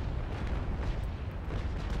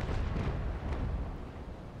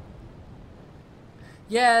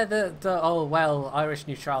 Yeah, oh well, Irish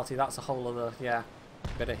neutrality, that's a whole other, yeah,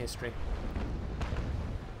 bit of history.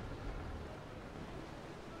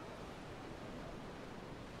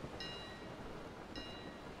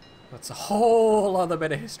 That's a whole other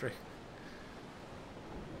bit of history.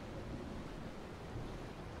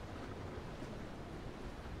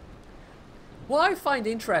 What I find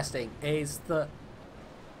interesting is that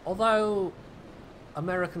although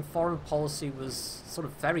American foreign policy was sort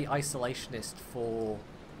of very isolationist for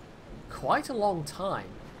quite a long time,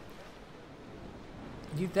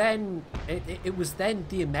 it was then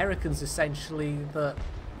the Americans essentially that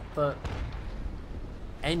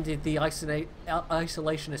ended the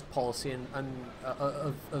isolationist policy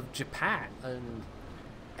of Japan, and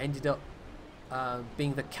ended up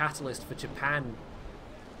being the catalyst for Japan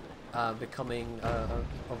becoming a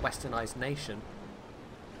westernized nation.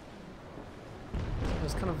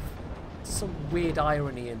 There's kind of some weird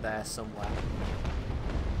irony in there somewhere.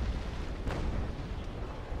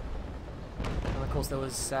 And of course there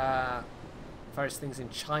was various things in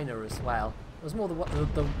China as well. It was more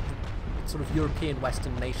the sort of European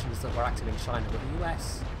Western nations that were active in China, but the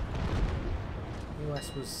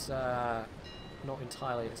US was not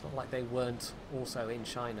entirely. It's not like they weren't also in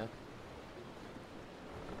China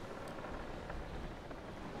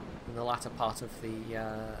in the latter part of the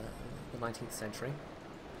 19th century.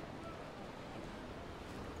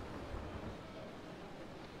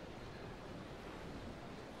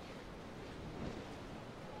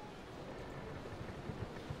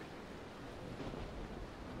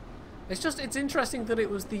 It's interesting that it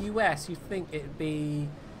was the US. You'd think it'd be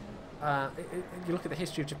you look at the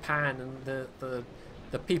history of Japan and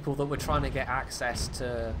the people that were trying to get access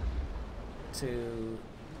to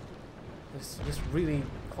this really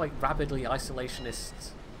quite rapidly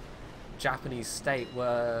isolationist Japanese state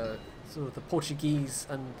were sort of the Portuguese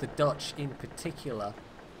and the Dutch in particular,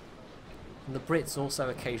 and the Brits also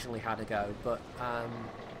occasionally had a go, but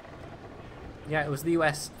yeah, it was the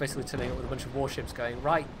US basically turning up with a bunch of warships going,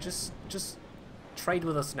 right, just trade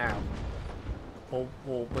with us now, or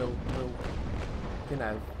we'll you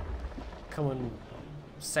know, come and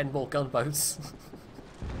send more gunboats.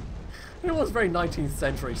 It was very 19th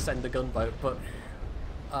century, send a gunboat, but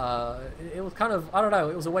it was kind of, I don't know,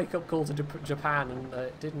 it was a wake-up call to Japan, and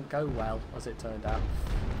it didn't go well, as it turned out.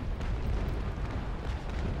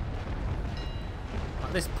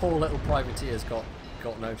 This poor little privateer's got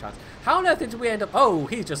no chance. How on earth did we end up... Oh,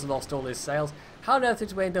 he just lost all his sails. How on earth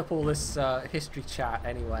did we end up all this history chat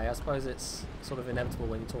anyway? I suppose it's sort of inevitable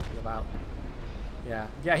when you're talking about...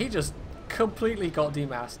 Yeah, he just completely got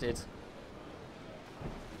demasted.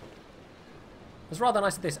 It's rather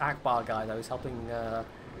nice that this Akbar guy, though, is helping...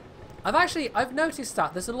 I've noticed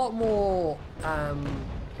that there's a lot more,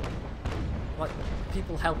 like,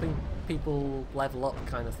 people helping people level up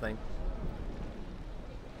kind of thing.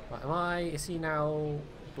 Right, is he now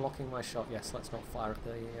blocking my shot? Yes, let's not fire at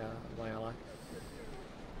my ally.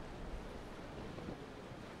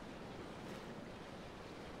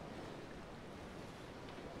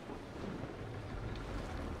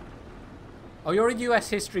 Oh, you're a US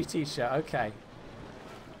history teacher, okay.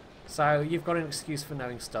 So you've got an excuse for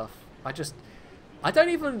knowing stuff.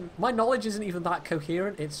 My knowledge isn't even that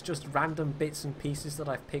coherent, it's just random bits and pieces that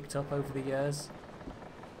I've picked up over the years.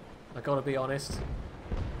 I gotta be honest.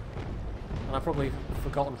 And I've probably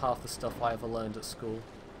forgotten half the stuff I ever learned at school.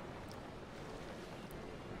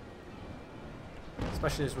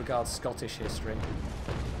 Especially as regards Scottish history.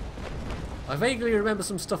 I vaguely remember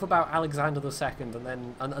some stuff about Alexander II and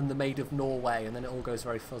then and the Maid of Norway, and then it all goes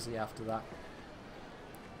very fuzzy after that.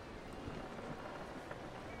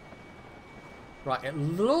 Right, it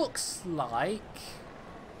looks like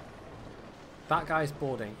that guy's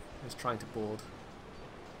boarding. He's trying to board.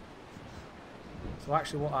 So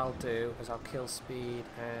actually what I'll do is I'll kill speed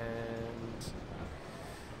and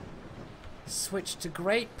switch to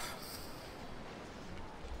grape.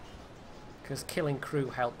 Because killing crew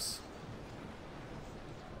helps.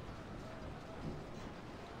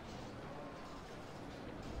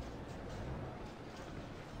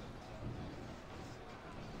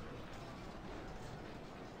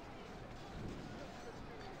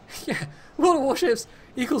 Yeah, World of Warships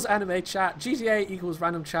equals anime chat, GTA equals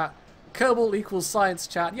random chat, Kerbal equals science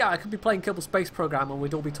chat. Yeah, I could be playing Kerbal Space Program and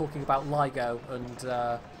we'd all be talking about LIGO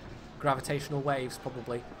and gravitational waves,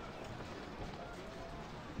 probably.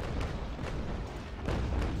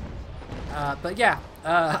 But yeah,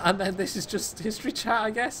 and then this is just history chat,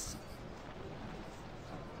 I guess.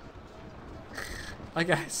 I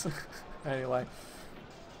guess. Anyway.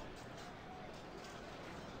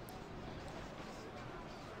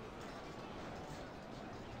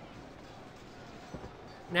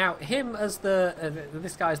 Now, him as the...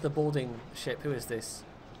 this guy's the boarding ship. Who is this?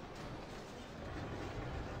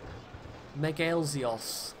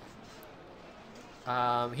 Megalzios.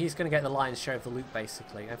 He's going to get the lion's share of the loot,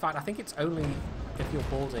 basically. In fact, I think it's only if you're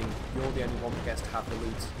boarding, you're the only one that gets to have the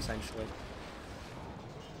loot, essentially.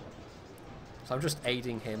 So I'm just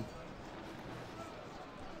aiding him.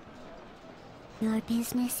 Your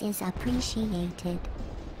business is appreciated.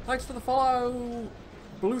 Thanks for the follow,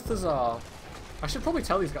 Bluthazar. I should probably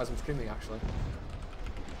tell these guys I'm streaming, actually.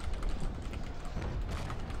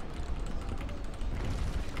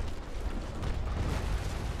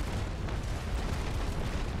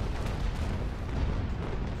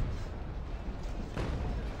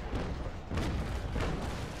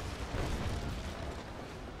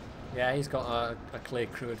 Yeah, he's got a clear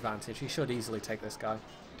crew advantage. He should easily take this guy.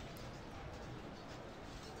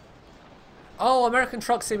 Oh, American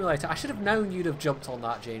Truck Simulator. I should have known you'd have jumped on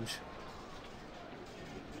that, Ginge.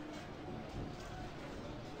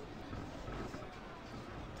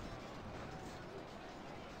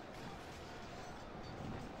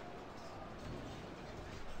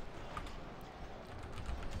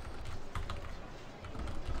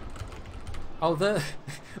 Oh, the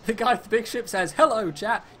guy with the big ship says, "Hello,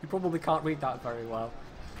 chat." You probably can't read that very well.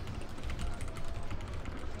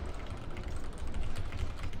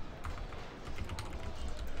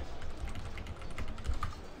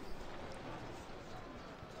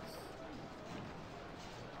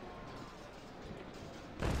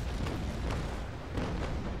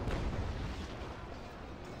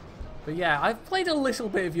 But yeah, I've played a little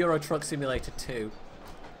bit of Euro Truck Simulator 2.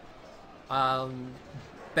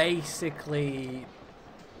 Basically,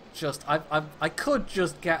 just I could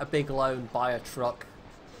just get a big loan, buy a truck,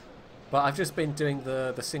 but I've just been doing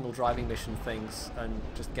the single driving mission things and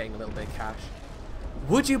just getting a little bit of cash.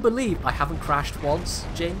 Would you believe I haven't crashed once,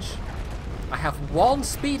 Ginge? I have one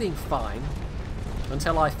speeding fine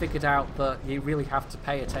until I figured out that you really have to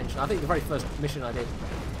pay attention. I think the very first mission I did,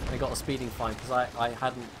 I got a speeding fine because I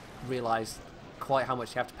hadn't realised quite how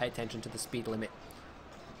much you have to pay attention to the speed limit.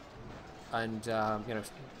 And you know,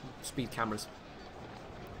 speed cameras.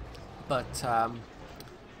 But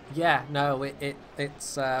yeah, no,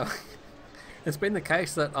 it's it's been the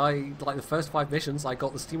case that like the first 5 missions, I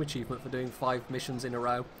got the Steam achievement for doing 5 missions in a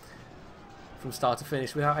row from start to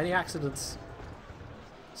finish without any accidents.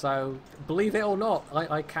 So believe it or not,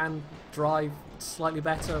 I can drive slightly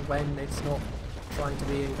better when it's not trying to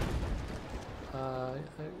be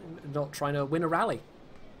not trying to win a rally.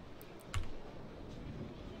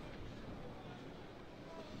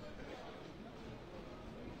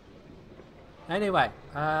 Anyway,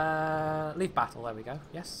 leave battle, there we go,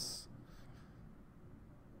 yes.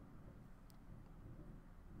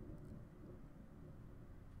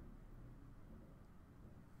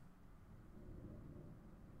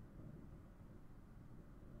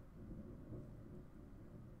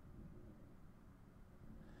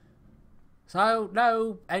 So,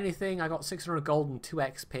 no, anything, I got 600 gold and 2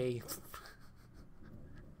 XP.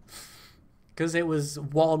 Because it was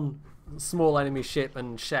one small enemy ship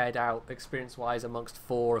and shared out experience-wise amongst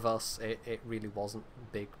 4 of us, it really wasn't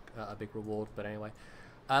a big reward. But anyway,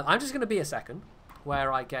 I'm just going to be a second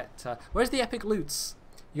where I get... where's the epic loots?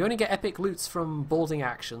 You only get epic loots from boarding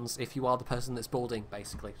actions if you are the person that's boarding,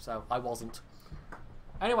 basically. So I wasn't.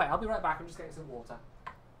 Anyway, I'll be right back. I'm just getting some water.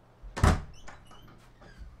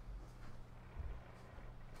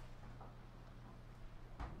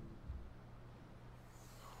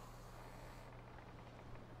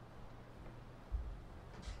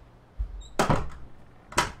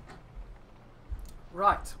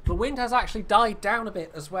 Right, the wind has actually died down a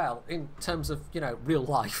bit as well in terms of, you know, real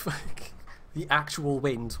life. The actual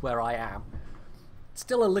wind where I am. It's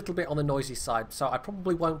still a little bit on the noisy side, so I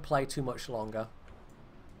probably won't play too much longer.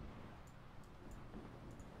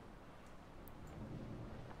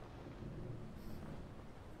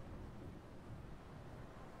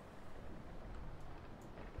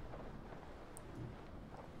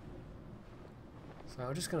 So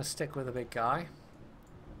I'm just going to stick with the big guy.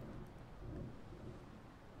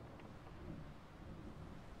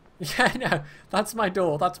 Yeah, no, that's my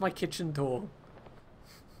door. That's my kitchen door.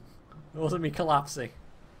 It wasn't me collapsing.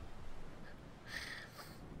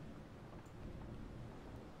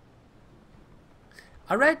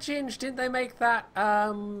 I read, Ginge, didn't they make that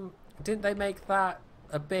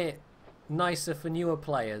a bit nicer for newer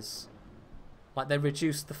players? Like they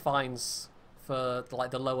reduced the fines for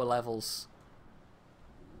like the lower levels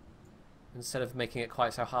instead of making it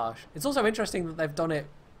quite so harsh. It's also interesting that they've done it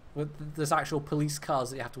with there's actual police cars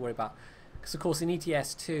that you have to worry about, because of course in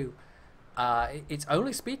ETS 2 it's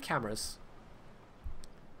only speed cameras.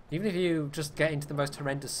 Even if you just get into the most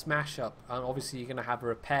horrendous smash up, and obviously you're going to have a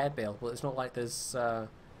repair bill, but it's not like there's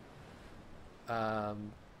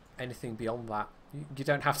anything beyond that. You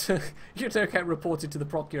don't have to you don't get reported to the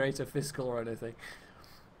procurator fiscal or anything.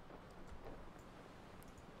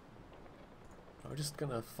 I'm just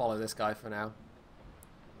going to follow this guy for now.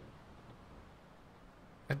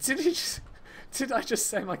 Did I just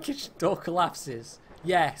say my kitchen door collapses?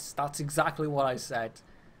 Yes, that's exactly what I said.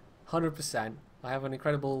 100%. I have an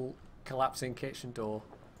incredible collapsing kitchen door.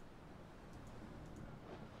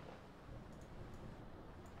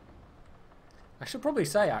 I should probably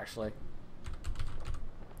say, actually.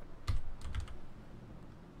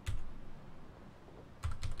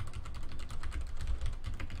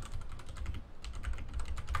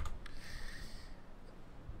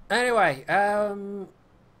 Anyway,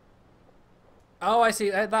 oh, I see.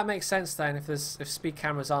 That makes sense then. If speed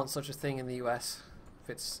cameras aren't such a thing in the US, if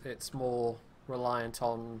it's more reliant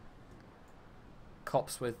on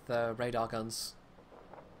cops with radar guns.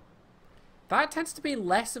 That tends to be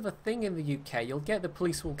less of a thing in the UK. You'll get the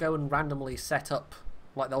police will go and randomly set up,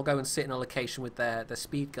 like they'll go and sit in a location with their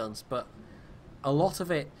speed guns, but a lot of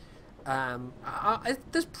it,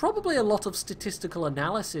 there's probably a lot of statistical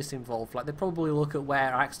analysis involved. Like they probably look at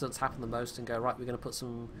where accidents happen the most and go, right, we're going to put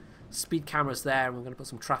some speed cameras there and we're going to put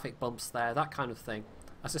some traffic bumps there, that kind of thing.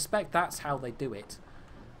 I suspect that's how they do it.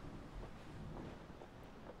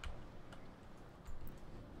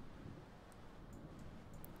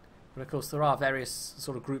 But of course there are various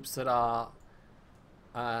sort of groups that are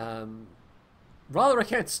rather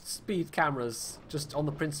against speed cameras, just on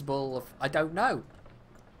the principle of, I don't know.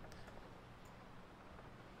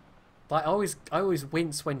 Like, I always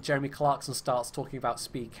wince when Jeremy Clarkson starts talking about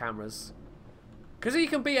speed cameras. Because he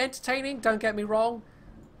can be entertaining, don't get me wrong,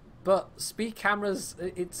 but speed cameras,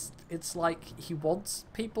 it's like he wants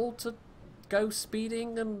people to go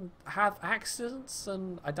speeding and have accidents,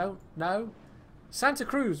 and I don't know. Santa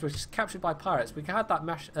Cruz was captured by pirates. We had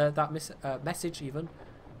that message even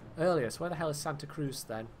earlier. So where the hell is Santa Cruz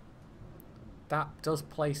then? That does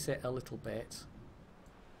place it a little bit.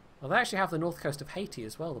 Well, they actually have the north coast of Haiti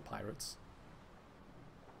as well, the pirates.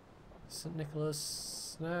 St.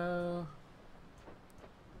 Nicholas, no.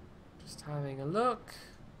 Just having a look.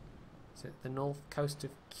 Is it the north coast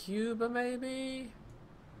of Cuba, maybe?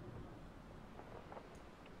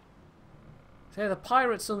 So yeah, the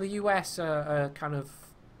pirates and the US are kind of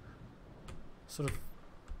sort of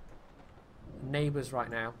neighbours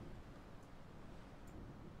right now.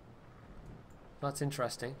 That's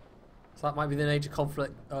interesting. So that might be the major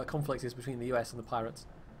conflict is between the US and the pirates.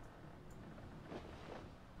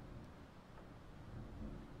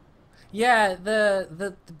 Yeah,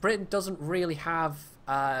 the Britain doesn't really have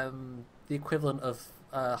the equivalent of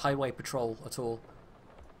highway patrol at all.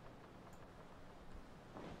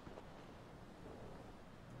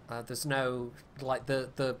 There's no, like,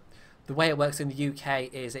 the way it works in the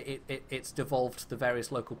UK is it's devolved the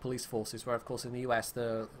various local police forces, where of course in the US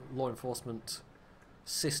the law enforcement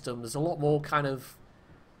system, there's a lot more kind of,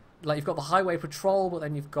 like, you've got the highway patrol, but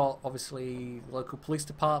then you've got obviously local police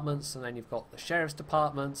departments, and then you've got the sheriff's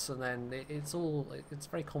departments, and then it's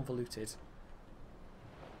very convoluted.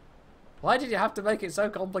 Why did you have to make it so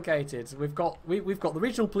complicated? We've got the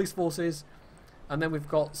regional police forces, and then we've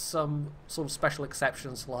got some sort of special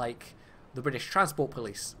exceptions like the British Transport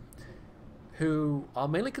Police, who are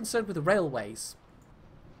mainly concerned with the railways.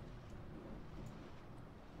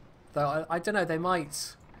 Though I don't know, they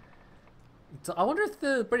might. I wonder if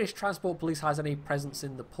the British Transport Police has any presence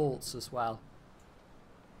in the ports as well.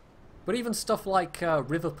 But even stuff like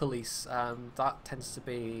river police, that tends to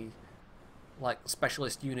be like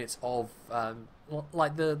specialist units of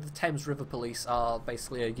like the Thames River Police are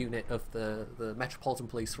basically a unit of the Metropolitan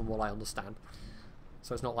Police, from what I understand.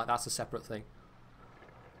 So it's not like that's a separate thing.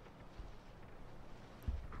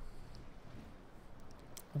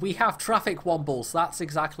 We have traffic wombles. That's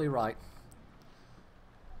exactly right.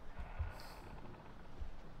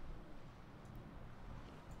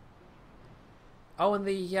 Oh, and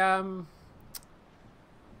yeah,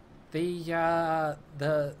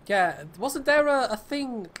 wasn't there a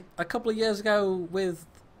thing a couple of years ago with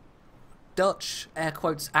Dutch air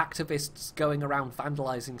quotes activists going around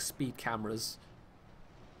vandalizing speed cameras,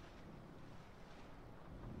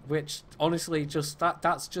 which honestly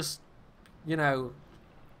that's just, you know,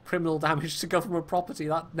 criminal damage to government property.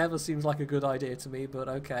 That never seems like a good idea to me, but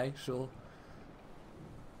okay, sure.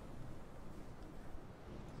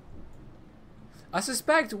 I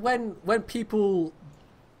suspect when people,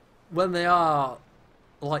 when they are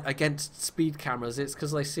like against speed cameras, it's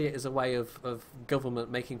because they see it as a way of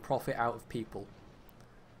government making profit out of people.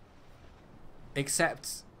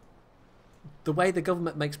 Except the way the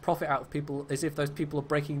government makes profit out of people is if those people are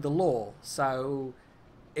breaking the law. So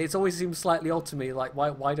it always seems slightly odd to me, like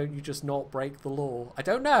why don't you just not break the law? I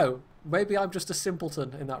don't know. Maybe I'm just a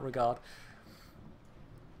simpleton in that regard.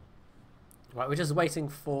 Right, we're just waiting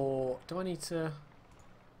for... Do I need to...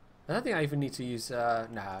 I don't think I even need to use... no,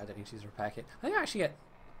 I don't need to use a repair kit. I think I actually get...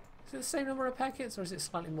 Is it the same number of repair kits, or is it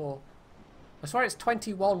slightly more? I swear it's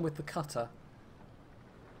 21 with the cutter.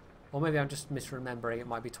 Or maybe I'm just misremembering. It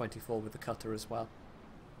might be 24 with the cutter as well.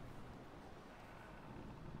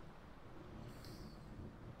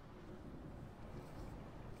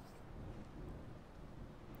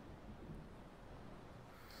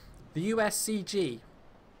 The USCG.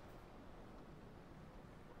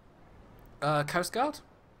 Coast Guard?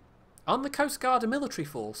 Aren't the Coast Guard a military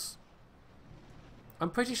force? I'm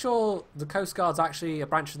pretty sure the Coast Guard's actually a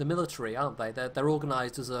branch of the military, aren't they? They're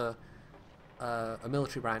organised as a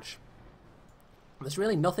military branch. There's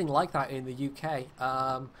really nothing like that in the UK.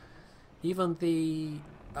 Even the...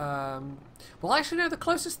 well, actually, no, the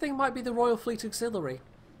closest thing might be the Royal Fleet Auxiliary,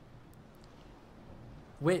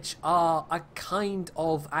 which are a kind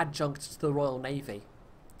of adjunct to the Royal Navy.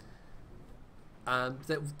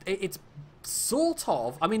 It's sort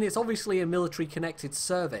of... I mean, it's obviously a military-connected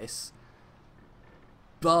service,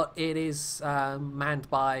 but it is manned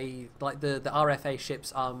by... Like, the RFA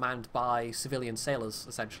ships are manned by civilian sailors,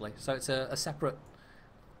 essentially. So it's a separate...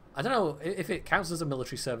 I don't know if it counts as a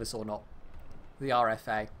military service or not, the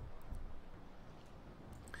RFA.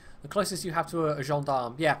 The closest you have to a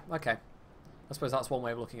gendarme. Yeah, okay. I suppose that's one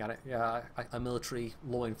way of looking at it. Yeah, a military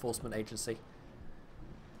law enforcement agency.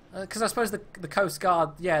 Because I suppose the Coast Guard,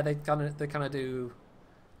 yeah, they kind of do.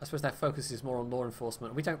 I suppose their focus is more on law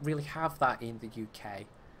enforcement. We don't really have that in the UK.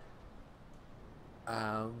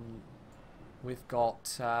 We've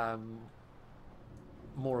got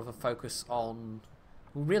more of a focus on.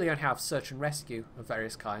 We really don't have search and rescue of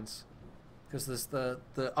various kinds, because there's the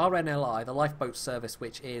RNLI, the Lifeboat Service,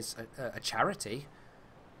 which is a charity.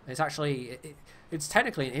 It's actually it's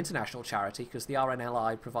technically an international charity, because the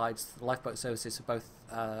RNLI provides lifeboat services for both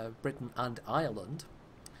Britain and Ireland.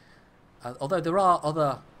 Although there are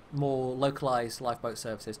other more localised lifeboat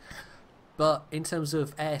services, but in terms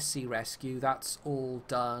of air-sea rescue, that's all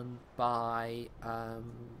done by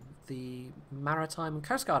the Maritime and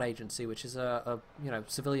Coast Guard Agency, which is a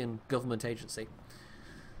civilian government agency.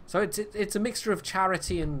 So it's a mixture of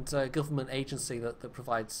charity and government agency that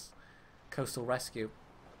provides coastal rescue.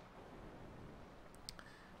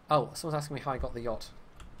 Oh, someone's asking me how I got the yacht.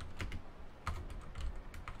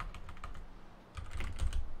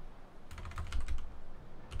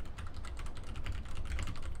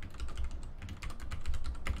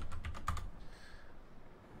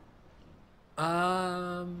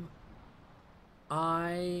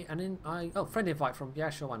 Oh, friend invite from, yeah,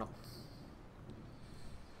 sure, why not?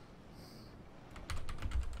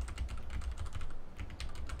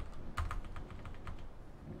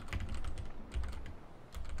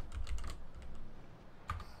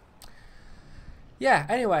 Yeah,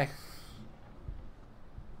 anyway.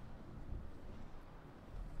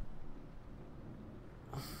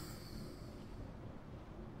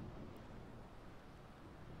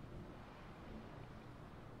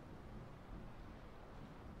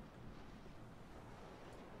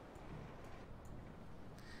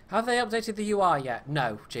 Have they updated the UI yet?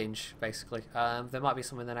 No, Ginge, basically. There might be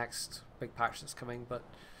some in the next big patch that's coming, but...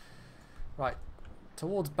 Right,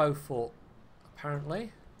 towards Beaufort,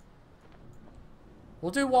 apparently.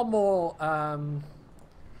 We'll do one more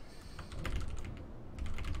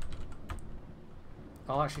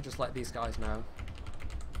I'll actually just let these guys know.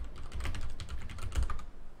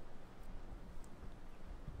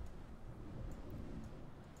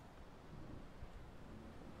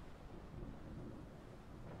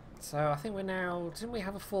 So I think we're now... Didn't we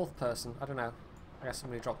have a fourth person? I don't know. I guess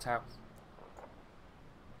somebody dropped out.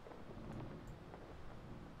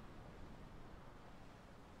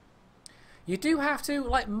 You do have to,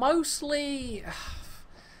 like, mostly...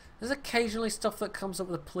 There's occasionally stuff that comes up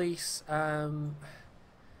with the police.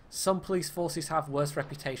 Some police forces have worse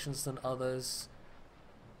reputations than others.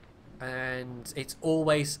 And it's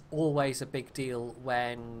always a big deal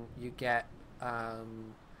when you get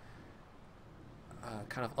kind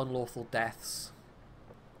of unlawful deaths.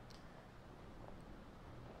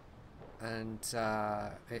 And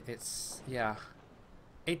it's, yeah.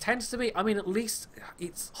 It tends to be, I mean, at least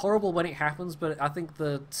it's horrible when it happens, but I think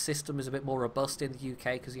the system is a bit more robust in the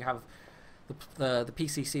UK because you have the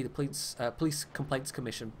PCC, the Police Complaints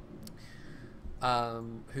Commission,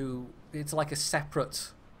 who, it's like a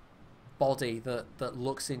separate body that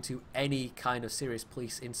looks into any kind of serious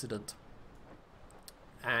police incident.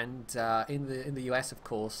 And in the US, of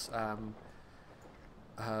course,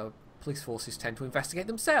 police forces tend to investigate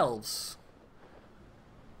themselves.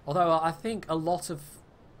 Although I think a lot of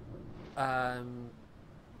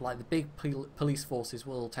like the big police forces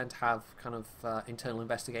will tend to have kind of internal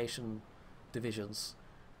investigation divisions,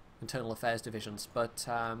 internal affairs divisions, but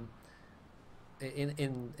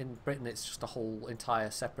in Britain it's just a whole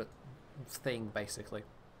entire separate thing basically.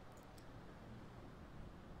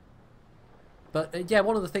 But yeah,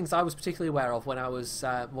 one of the things I was particularly aware of when I was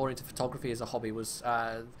more into photography as a hobby was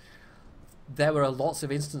there were lots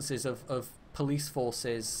of instances of police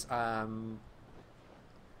forces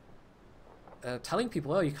telling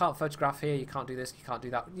people, oh, you can't photograph here, you can't do this, you can't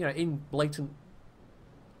do that, you know, in blatant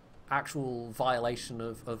actual violation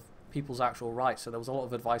of people's actual rights. So there was a lot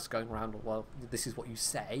of advice going around, well, this is what you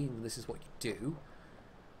say and this is what you do,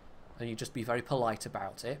 and you just be very polite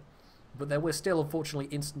about it. But there were still, unfortunately,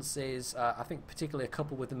 instances, I think particularly a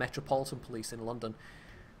couple with the Metropolitan Police in London,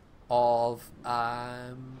 of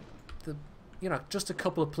you know, just a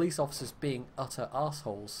couple of police officers being utter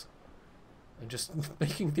arseholes and just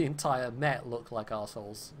making the entire Met look like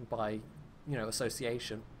arseholes by, you know,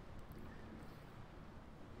 association.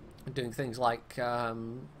 And doing things like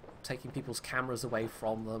taking people's cameras away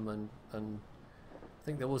from them, and I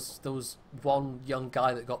think there was one young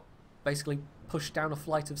guy that got basically pushed down a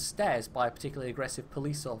flight of stairs by a particularly aggressive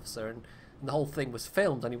police officer, and the whole thing was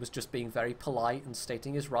filmed, and he was just being very polite and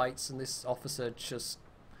stating his rights, and this officer just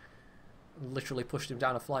literally pushed him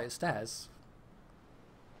down a flight of stairs.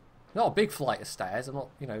 Not a big flight of stairs, I'm not,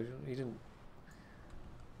 you know, he didn't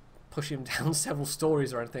push him down several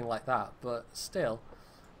stories or anything like that, but still.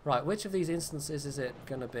 Right, which of these instances is it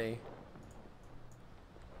going to be?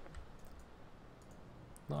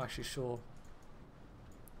 Not actually sure.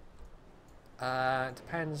 It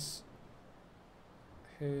depends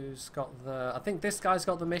who's got the... I think this guy's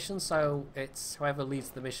got the mission, so it's whoever leads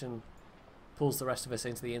the mission pulls the rest of us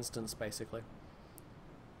into the instance, basically.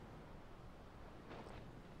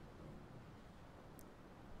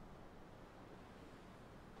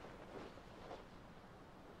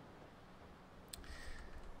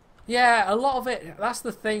 Yeah, a lot of it, that's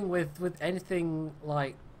the thing with anything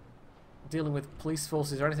like dealing with police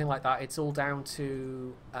forces or anything like that, it's all down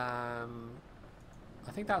to, I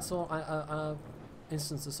think that's all,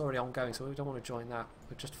 instance that's already ongoing, so we don't want to join that.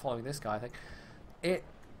 We're just following this guy, I think. It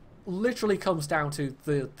literally comes down to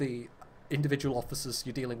the individual officers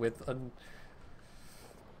you're dealing with, and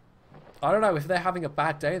I don't know, if they're having a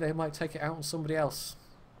bad day, they might take it out on somebody else,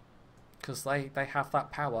 because they have that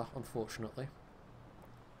power, unfortunately.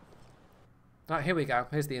 Right, here we go.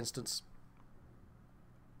 Here's the instance.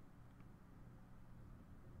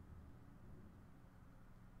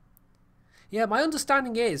 Yeah, my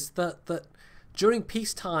understanding is that during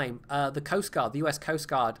peacetime, the Coast Guard, the US Coast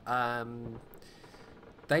Guard,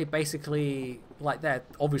 they basically, like,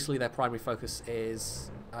 obviously their primary focus is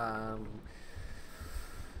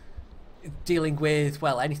dealing with,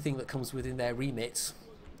 well, anything that comes within their remit.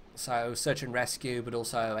 So search and rescue, but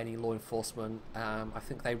also any law enforcement. I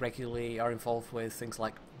think they regularly are involved with things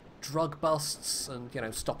like drug busts and, you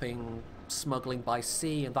know, stopping smuggling by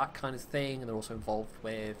sea and that kind of thing. And they're also involved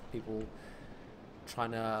with people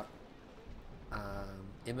trying to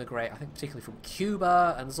immigrate, I think particularly from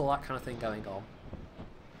Cuba, and there's all that kind of thing going on.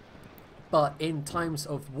 But in times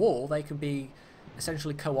of war, they can be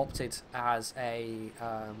essentially co-opted as a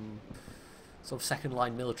sort of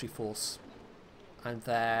second-line military force, and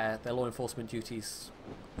their law enforcement duties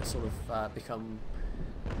sort of become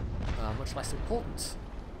much less important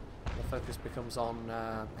the focus becomes on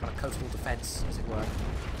kind of coastal defence, as it were.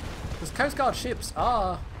 Because Coast Guard ships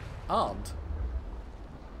are armed.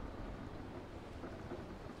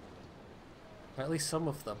 Or at least some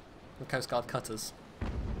of them. The Coast Guard cutters.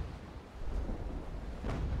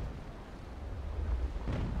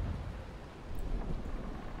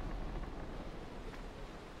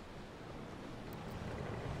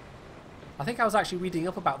 I think I was actually reading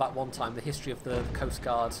up about that one time, the history of the Coast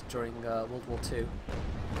Guard during World War II.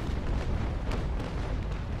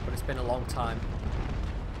 But it's been a long time.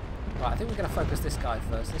 Right, I think we're going to focus this guy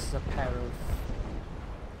first. This is a pair of...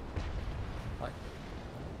 Like...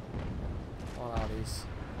 What are these?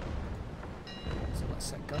 So let's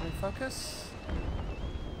set gun in focus.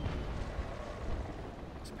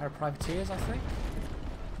 It's a pair of privateers, I think.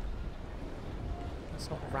 Let's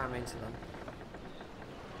not ram into them.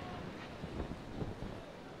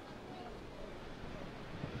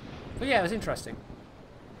 But yeah, it was interesting.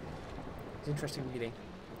 It was interesting reading.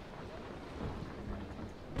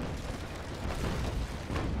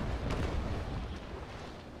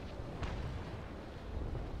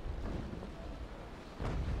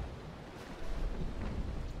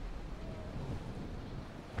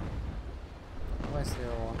 Where's the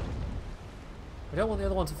other one? We don't want the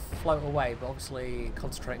other one to float away, but obviously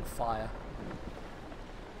concentrating fire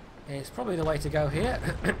is probably the way to go here.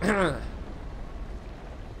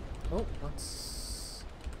 Oh, let's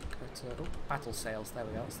go to battle sails. There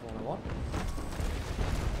we go. That's the one I want.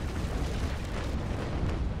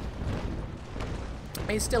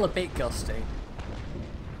 It's still a bit gusty,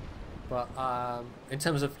 but in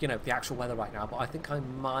terms of, you know, the actual weather right now. But I think I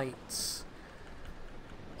might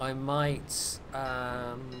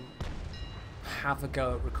have a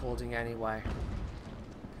go at recording anyway,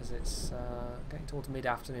 because it's getting towards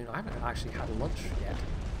mid-afternoon. I haven't actually had lunch yet.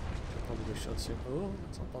 Probably should soon. Oh,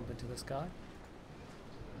 let's not bump into this guy.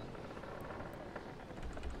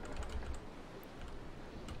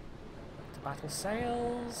 Back to battle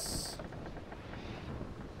sails.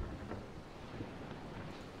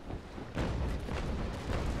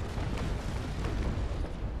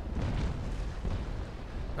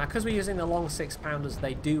 Now, because we're using the long 6-pounders,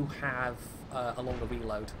 they do have a longer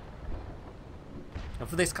reload. And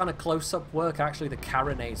for this kind of close-up work, actually, the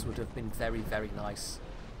carronades would have been very, very nice.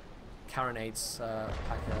 Carronades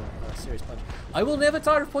pack a serious punch. I will never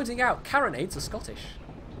tire of pointing out, carronades are Scottish.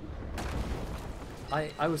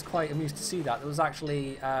 I was quite amused to see that. There was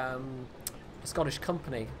actually a Scottish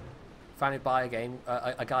company founded by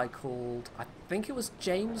a guy called, I think it was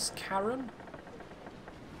James Carron,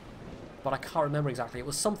 but I can't remember exactly. It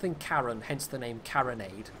was something Carron, hence the name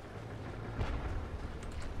Carronade.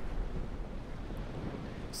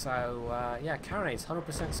 So yeah, carronades,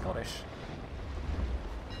 100% Scottish.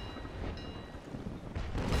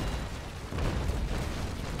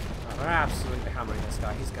 We're absolutely hammering this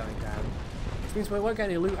guy. He's going down. Which means we won't get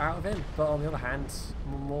any loot out of him, but on the other hand,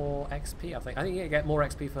 more XP, I think. I think you get more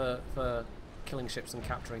XP for killing ships and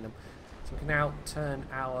capturing them. So we can now turn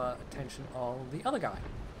our attention on the other guy.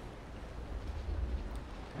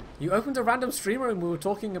 You opened a random streamer and we were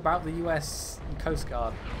talking about the US Coast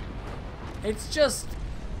Guard. It's just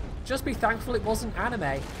be thankful it wasn't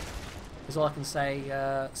anime, is all I can say,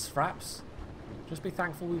 Sfraps. Just be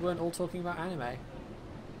thankful we weren't all talking about anime.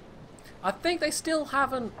 I think they still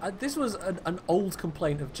haven't... this was an old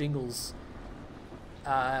complaint of Jingles,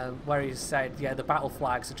 where he said, yeah, the battle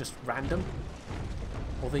flags are just random.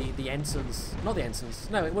 Or the ensigns... Not the ensigns.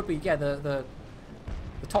 No, it would be, yeah, the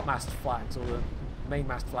topmast flags, or the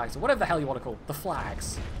mainmast flags, or whatever the hell you want to call them. The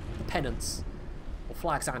flags. The pennants. Or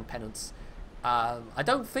flags and pennants. I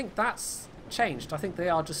don't think that's changed. I think they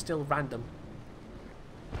are just still random.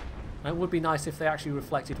 And it would be nice if they actually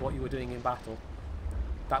reflected what you were doing in battle.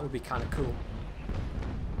 That would be kind of cool.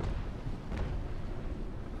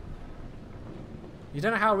 You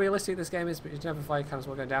don't know how realistic this game is, but you never find cannons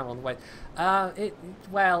while going down on the way.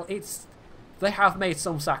 Well, it's... They have made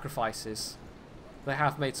some sacrifices. They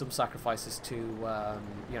have made some sacrifices to,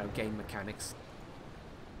 you know, game mechanics.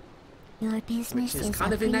 Your business which is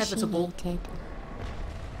kind of inevitable. You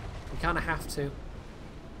kind of have to.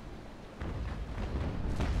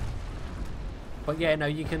 But yeah, no,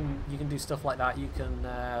 you can do stuff like that. You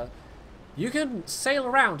can sail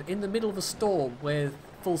around in the middle of a storm with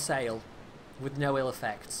full sail, with no ill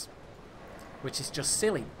effects, which is just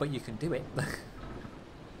silly, but you can do it.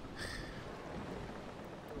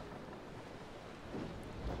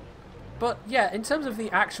 But yeah, in terms of the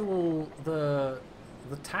actual the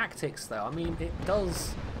tactics, though, I mean, it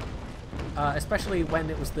does, especially when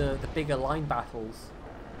it was the bigger line battles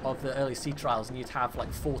of the early sea trials, and you'd have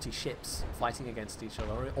like 40 ships fighting against each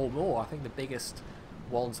other, or more. I think the biggest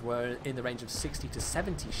ones were in the range of 60 to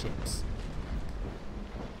 70 ships.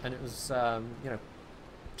 And it was, you know,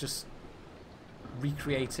 just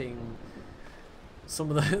recreating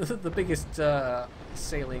some of the biggest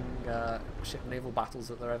sailing ship naval battles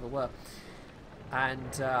that there ever were.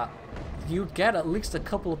 And you'd get at least a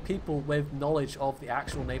couple of people with knowledge of the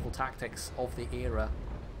actual naval tactics of the era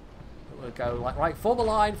that would go like, right, form a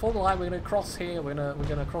line, we're going to cross here, we're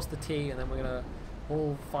going to cross the T, and then we're going to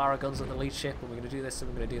all fire our guns at the lead ship, and we're going to do this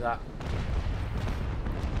and we're going to do that.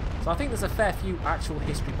 So I think there's a fair few actual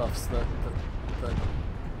history buffs that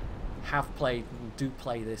have played and do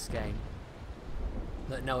play this game,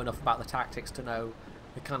 that know enough about the tactics to know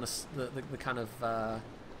the kind of the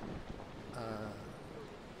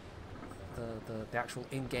actual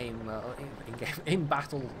in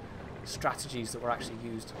battle strategies that were actually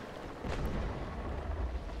used. A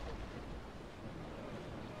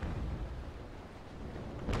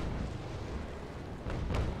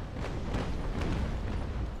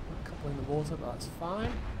couple in the water, but that's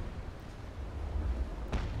fine.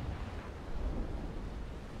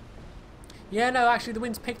 Yeah, no, actually the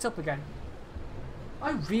wind's picked up again.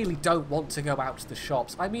 I really don't want to go out to the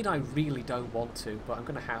shops. I mean, I really don't want to, but I'm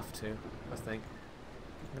going to have to, I think.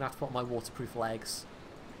 I'm going to have to put on my waterproof legs.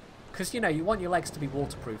 Because, you know, you want your legs to be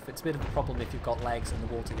waterproof. It's a bit of a problem if you've got legs and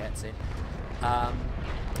the water gets in.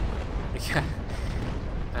 Yeah.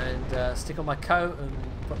 And stick on my coat and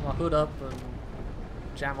put my hood up and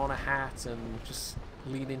jam on a hat and just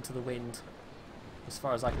lean into the wind as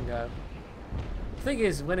far as I can go. The thing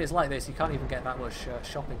is, when it's like this, you can't even get that much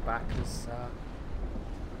shopping back, because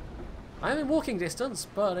I'm in walking distance,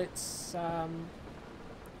 but it's a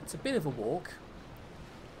bit of a walk.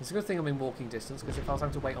 It's a good thing I'm in walking distance, because if I was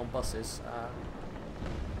having to wait on buses,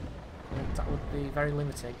 that would be very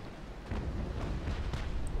limiting.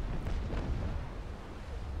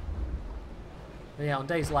 But yeah, on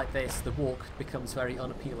days like this, the walk becomes very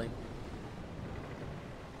unappealing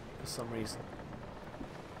for some reason.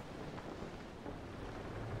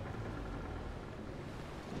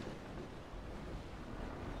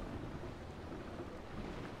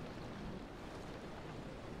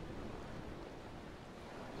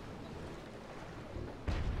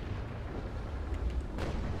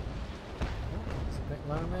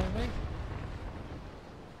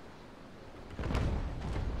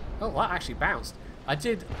 Oh, that actually bounced. I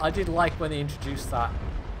did like when they introduced that,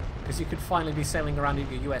 because you could finally be sailing around in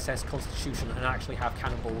your USS Constitution and actually have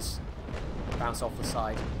cannonballs bounce off the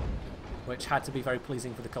side, which had to be very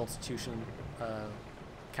pleasing for the Constitution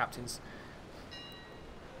captains.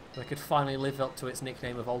 They could finally live up to its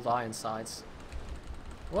nickname of Old Ironsides.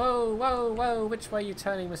 Whoa, whoa, whoa! Which way are you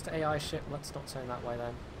turning, Mr. AI ship? Let's not turn that way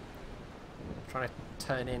then. I'm trying to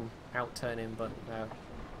out-turn in, but no.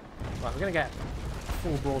 Right, we're going to get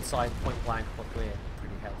full broadside point blank, but we're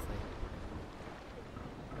pretty healthy.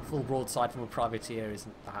 Full broadside from a privateer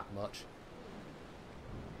isn't that much.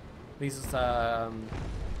 These are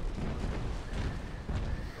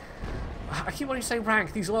I keep wanting to say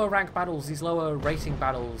rank. These lower rank battles, these lower rating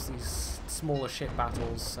battles, these smaller ship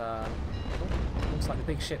battles. Looks like the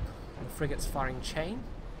big ship, the frigate's firing chain.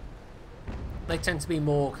 They tend to be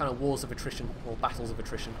more kind of wars of attrition, or battles of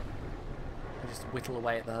attrition. They just whittle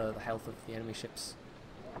away at the health of the enemy ships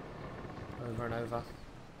over and over.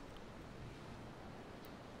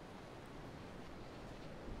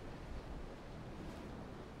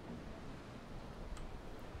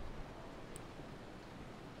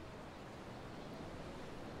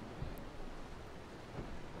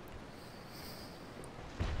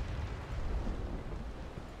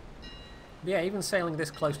 Yeah, even sailing this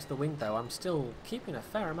close to the wind though, I'm still keeping a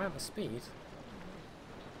fair amount of speed.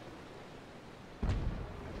 You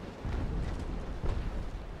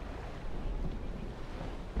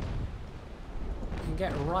can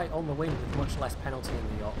get right on the wind with much less penalty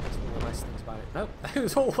in the yacht. That's one of the nice things about it. Nope,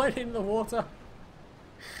 those all went in the water.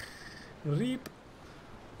 Reap.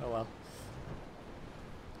 Oh well.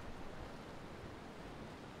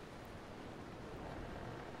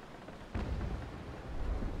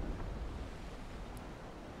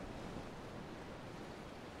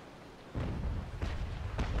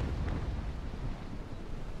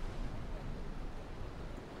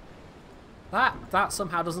 That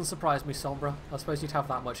somehow doesn't surprise me, Sombra. I suppose you'd have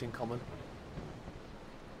that much in common.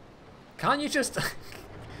 Can't you just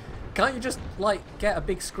like get a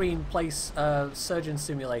big screen, place Surgeon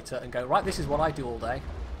Simulator and go, right, this is what I do all day?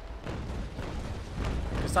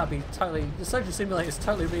 Because that'd be totally, the Surgeon Simulator is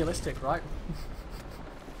totally realistic, right?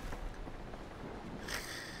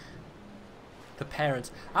 The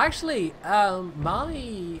parents. Actually,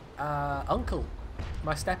 my uncle,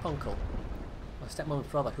 my step-uncle, my stepmom's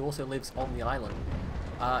brother, who also lives on the island,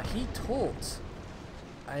 he taught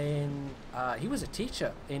in... he was a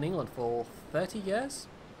teacher in England for 30 years.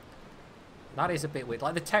 That is a bit weird.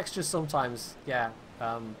 Like, the textures sometimes, yeah,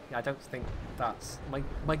 I don't think that's...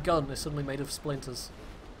 My gun is suddenly made of splinters.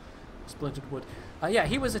 Splintered wood. Yeah,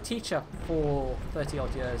 he was a teacher for 30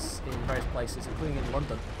 odd years in various places, including in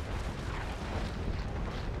London.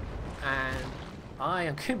 And I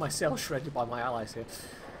am getting myself shredded by my allies here.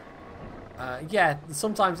 Yeah,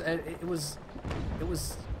 sometimes it was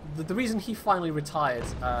the reason he finally retired,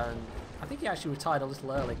 and I think he actually retired a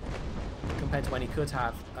little early compared to when he could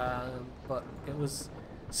have, but it was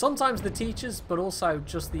sometimes the teachers, but also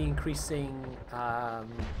just the increasing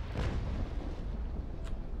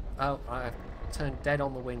oh, I turned dead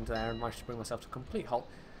on the wind there and managed to bring myself to a complete halt.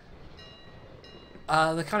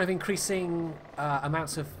 The kind of increasing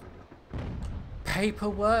amounts of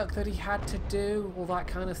paperwork that he had to do, all that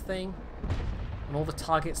kind of thing, and all the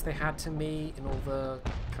targets they had to meet, and all the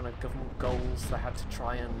kind of government goals they had to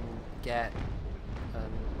try and get,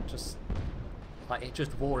 and just like it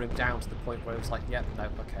just wore him down to the point where it was like, yep, no,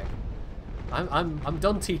 okay, I'm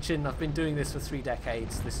done teaching. I've been doing this for 3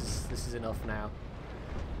 decades. This is enough now.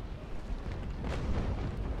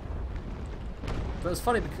 But it was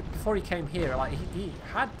funny because before he came here, like he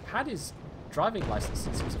had his driving license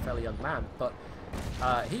since he was a fairly young man, but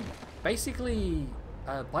he basically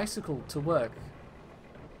bicycled to work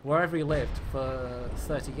wherever he lived for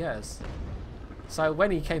 30 years. So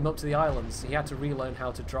when he came up to the islands, he had to relearn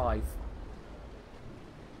how to drive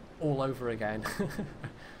all over again,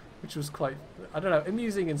 which was quite, I don't know,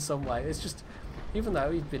 amusing in some way. It's just, even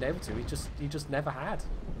though he'd been able to, he just never had.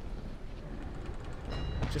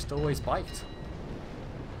 He just always biked.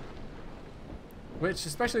 Which,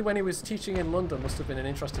 especially when he was teaching in London, must have been an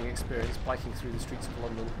interesting experience, biking through the streets of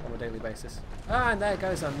London on a daily basis. Ah, and there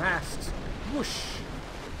goes a mast. Whoosh!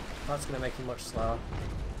 That's going to make him much slower.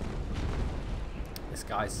 This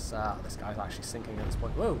guy's actually sinking at this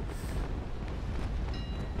point. Whoa!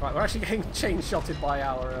 Right, we're actually getting chain-shotted by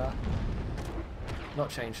our...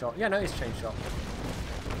 not chain-shot. Yeah, no, it's chain-shot.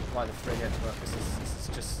 By the frigate, but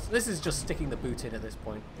this is just sticking the boot in at this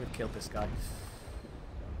point. We've killed this guy.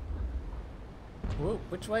 Whoa,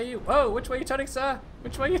 which way are you? Whoa, which way are you turning, sir?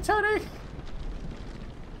 Which way are you turning?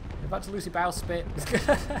 You're about to lose your bowsprit.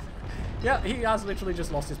 Yeah, he has literally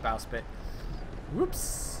just lost his bowsprit.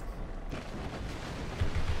 Whoops.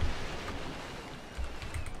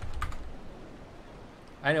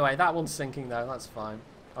 Anyway, that one's sinking though, that's fine.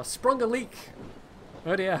 I've sprung a leak.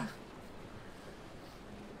 Oh dear.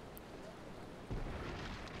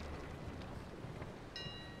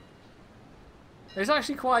 It's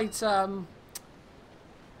actually quite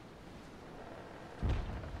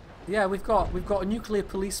yeah, we've got a nuclear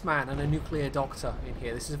policeman and a nuclear doctor in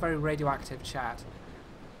here. This is a very radioactive chat.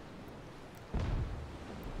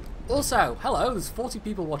 Also, hello, there's 40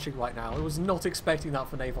 people watching right now. I was not expecting that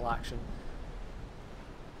for naval action.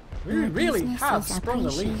 We really have sprung a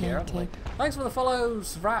leak here, haven't we? Thanks for the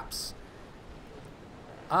follows, Raps.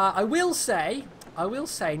 I will say,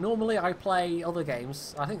 normally I play other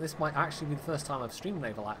games. I think this might actually be the first time I've streamed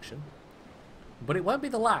naval action. But it won't be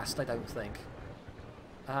the last, I don't think.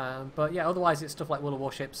 But yeah, otherwise it's stuff like World of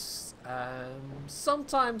Warships,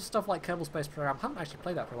 sometimes stuff like Kerbal Space Program. I haven't actually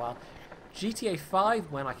played that for a while. GTA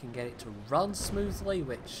 5 when I can get it to run smoothly,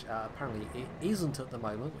 which apparently it isn't at the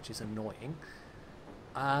moment, which is annoying.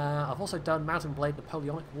 I've also done Mount and Blade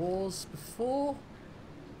Napoleonic Wars before.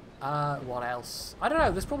 What else? I don't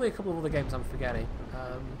know, there's probably a couple of other games I'm forgetting.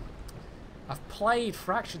 I've played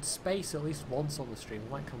Fractured Space at least once on the stream.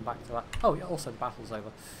 I might come back to that. Oh yeah, also Battle's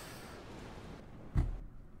Over.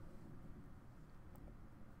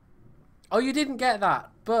 Oh, you didn't get that,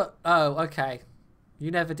 but oh, okay,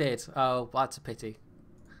 you never did. Oh, that's a pity.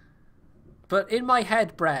 But in my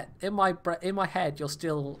head, Brett, in my head, you're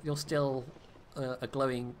still a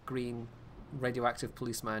glowing green radioactive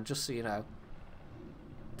policeman. Just so you know.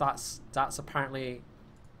 That's apparently,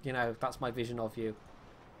 you know, that's my vision of you.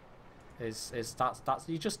 That's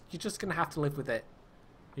you're just gonna have to live with it.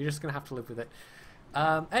 You're just gonna have to live with it.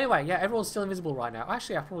 Anyway, yeah, everyone's still invisible right now.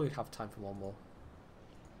 Actually, I probably have time for one more.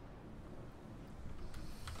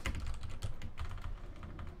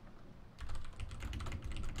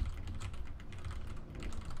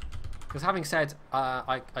 Because having said,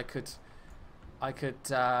 I could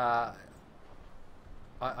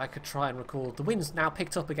try and record. The wind's now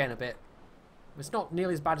picked up again a bit. It's not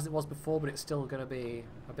nearly as bad as it was before, but it's still going to be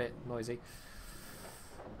a bit noisy.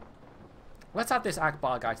 Let's add this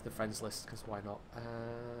Akbar guy to the friends list, because why not?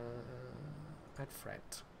 Add friend.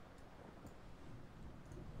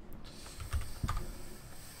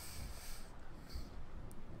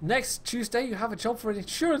 Next Tuesday, you have a job for an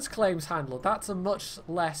insurance claims handler. That's a much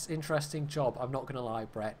less interesting job, I'm not going to lie,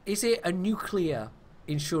 Brett. Is it a nuclear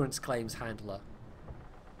insurance claims handler?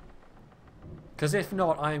 Because if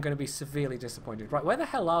not, I am going to be severely disappointed. Right, where the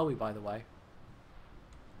hell are we, by the way?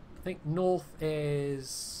 I think north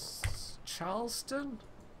is Charleston?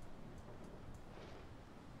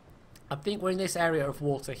 I think we're in this area of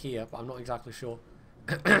water here, but I'm not exactly sure.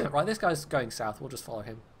 Right, this guy's going south. We'll just follow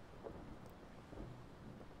him.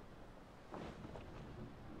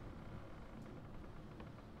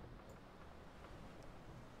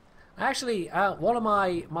 Actually, one of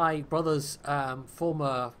my brother's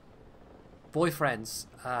former boyfriends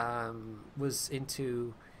was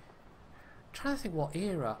into... I'm trying to think what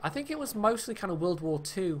era. I think it was mostly kind of World War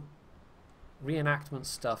II reenactment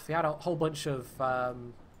stuff. He had a whole bunch of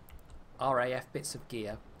RAF bits of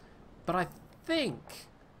gear. But I think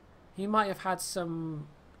he might have had some...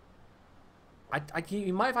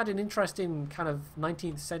 he might have had an interest in kind of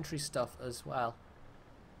 19th century stuff as well.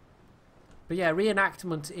 But yeah,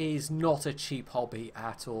 reenactment is not a cheap hobby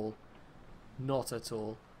at all. Not at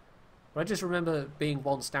all. But I just remember being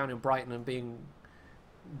once down in Brighton and being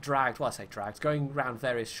dragged, well I say dragged, going around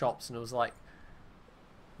various shops, and it was like,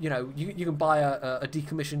 you know, you can buy a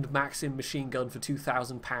decommissioned Maxim machine gun for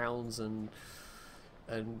 £2,000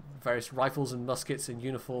 and various rifles and muskets and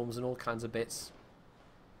uniforms and all kinds of bits.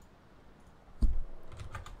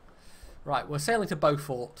 Right, we're sailing to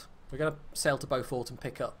Beaufort. We're going to sail to Beaufort and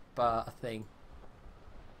pick up a thing.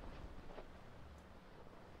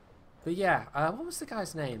 But yeah, what was the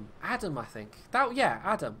guy's name? Adam, I think. Yeah,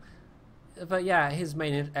 Adam. But yeah, his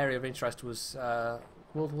main area of interest was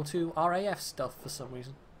World War II RAF stuff for some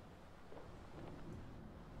reason.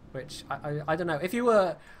 Which, I don't know. If you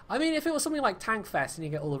were... I mean, if it was something like Tank Fest and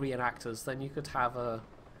you get all the reenactors, then you could have a...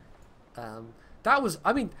 that was...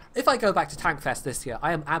 I mean, if I go back to Tank Fest this year,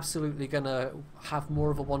 I am absolutely going to have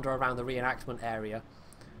more of a wander around the reenactment area.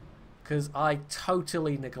 Because I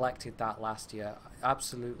totally neglected that last year.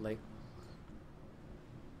 Absolutely.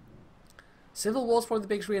 Civil War's probably the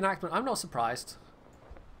biggest reenactment. I'm not surprised.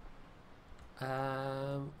 Where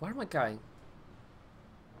am I going?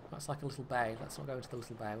 That's like a little bay. Let's not go into the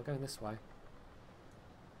little bay. We're going this way.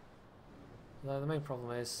 Though the main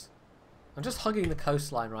problem is... I'm just hugging the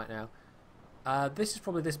coastline right now. This is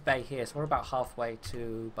probably this bay here, so we're about halfway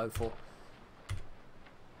to Beaufort.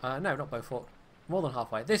 No, not Beaufort. More than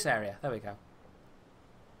halfway. This area. There we go.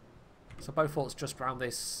 So Beaufort's just around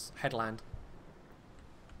this headland.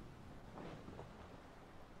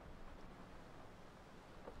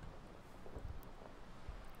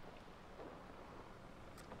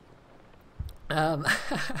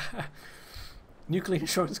 Nuclear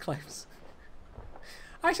insurance claims.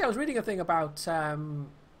 Actually, I was reading a thing about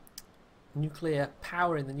nuclear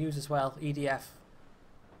power in the news as well. EDF,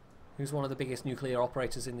 who's one of the biggest nuclear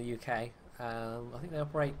operators in the UK. I think they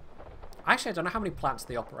operate... Actually, I don't know how many plants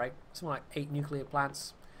they operate. Something like 8 nuclear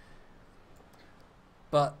plants.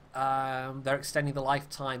 But they're extending the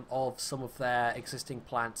lifetime of some of their existing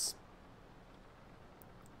plants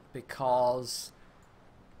because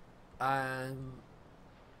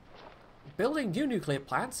building new nuclear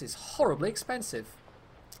plants is horribly expensive.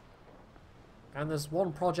 And there's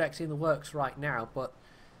one project in the works right now, but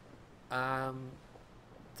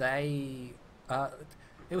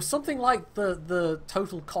it was something like the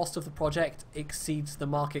total cost of the project exceeds the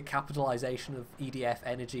market capitalization of EDF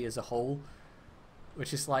Energy as a whole,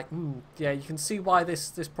 which is like, yeah, you can see why this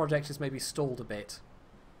project is maybe stalled a bit,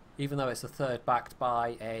 even though it's a third backed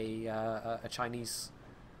by a Chinese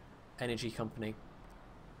energy company.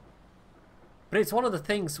 But it's one of the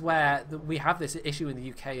things where we have this issue in the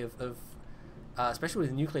UK of especially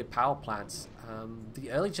with nuclear power plants. The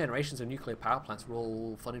early generations of nuclear power plants were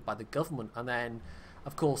all funded by the government, and then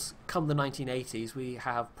of course come the 1980s we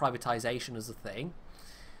have privatization as a thing,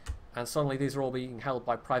 and suddenly these are all being held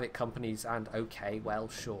by private companies, and okay, well,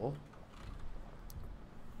 sure,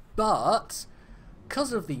 but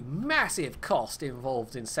because of the massive cost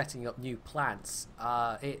involved in setting up new plants,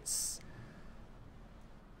 it's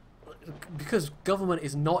because government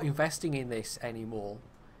is not investing in this anymore.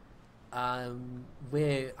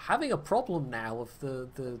 We're having a problem now of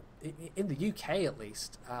in the UK at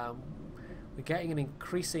least. We're getting an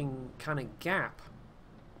increasing kind of gap,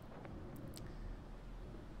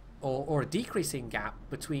 or a decreasing gap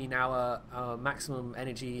between our maximum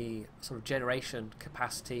energy sort of generation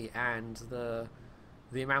capacity and the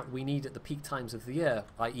amount we need at the peak times of the year,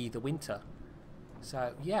 i.e. the winter.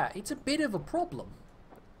 So yeah, it's a bit of a problem.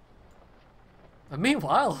 And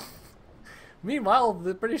meanwhile,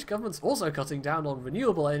 the British government's also cutting down on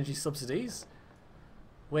renewable energy subsidies.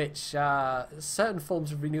 which certain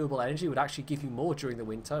forms of renewable energy would actually give you more during the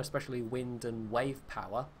winter, especially wind and wave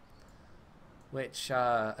power, which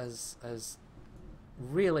has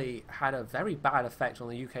really had a very bad effect on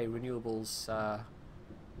the UK renewables,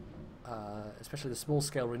 especially the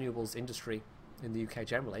small-scale renewables industry in the UK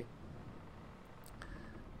generally.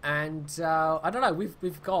 And I don't know,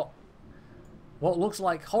 we've got what looks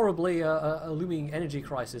like horribly a looming energy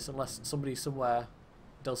crisis unless somebody somewhere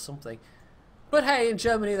does something. But hey, in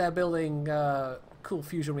Germany they're building cool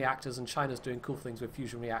fusion reactors, and China's doing cool things with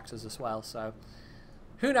fusion reactors as well, so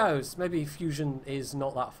who knows, maybe fusion is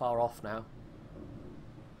not that far off now.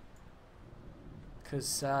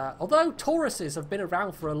 Because although Tauruses have been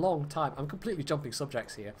around for a long time, I'm completely jumping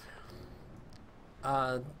subjects here,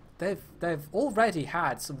 they've already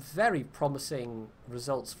had some very promising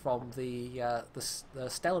results from the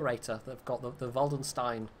stellarator. They've got the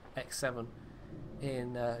Waldenstein X7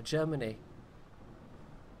 in Germany,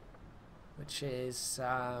 which is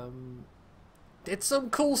it's some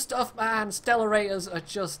cool stuff, man. Stellarators are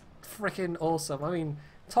just freaking awesome. I mean,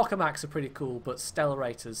 tokamaks are pretty cool, but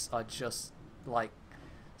stellarators are just like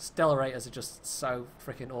so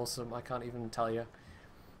freaking awesome. I can't even tell you.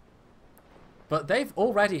 But they've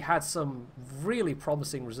already had some really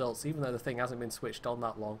promising results, even though the thing hasn't been switched on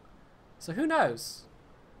that long. So who knows?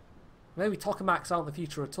 Maybe tokamaks aren't the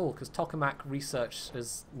future at all, because tokamak research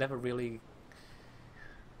has never really...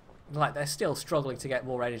 Like, they're still struggling to get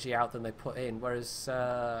more energy out than they put in, whereas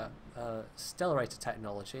stellarator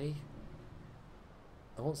technology,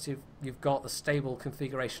 once you've got the stable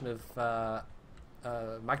configuration of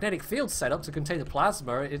magnetic field set up to contain the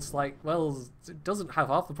plasma, it's like, well, it doesn't have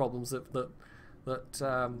half the problems that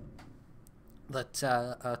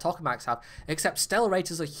tokamaks have, except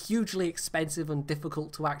stellarators are hugely expensive and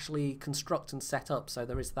difficult to actually construct and set up, so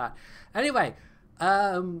there is that. Anyway,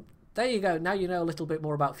 there you go. Now you know a little bit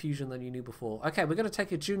more about fusion than you knew before. Okay, we're going to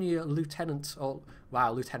take a junior lieutenant, or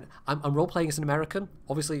wow, lieutenant. I'm role-playing as an American.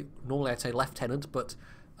 Obviously, normally I'd say lieutenant, but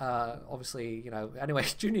obviously, you know, anyway,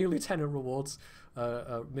 junior lieutenant rewards,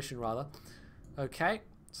 mission rather. Okay,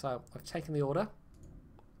 so I've taken the order.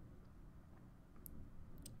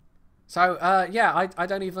 So yeah, I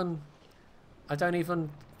don't even.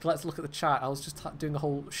 Let's look at the chat. I was just doing a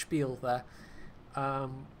whole spiel there.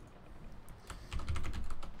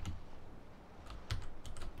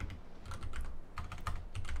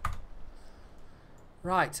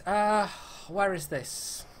 Right. Where is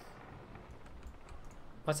this?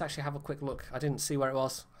 Let's actually have a quick look. I didn't see where it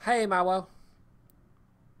was. Hey, Mawo.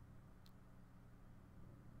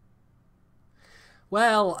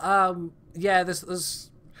 Well, yeah. There's.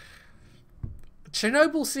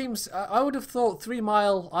 Chernobyl seems... I would have thought 3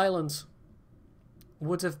 Mile Island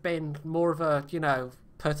would have been more of a, you know,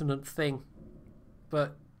 pertinent thing.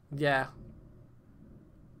 But, yeah.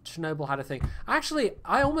 Chernobyl had a thing. Actually,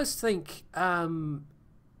 I almost think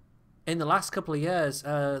in the last couple of years,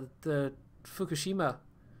 the Fukushima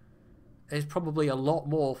is probably a lot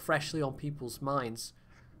more freshly on people's minds.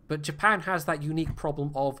 But Japan has that unique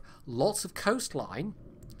problem of lots of coastline,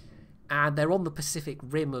 and they're on the Pacific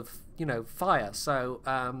Rim of, you know, fire. So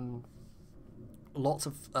lots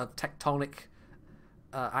of tectonic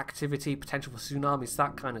activity, potential for tsunamis,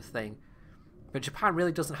 that kind of thing. But Japan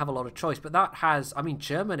really doesn't have a lot of choice. But that has, I mean,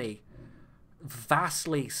 Germany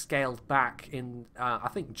vastly scaled back in, I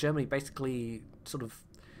think Germany basically sort of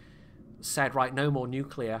said, right, no more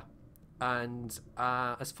nuclear. And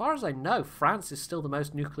as far as I know, France is still the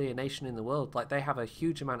most nuclear nation in the world. Like, they have a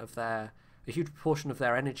huge amount of a huge proportion of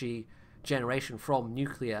their energy generation from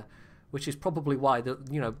nuclear, which is probably why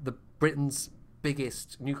the Britain's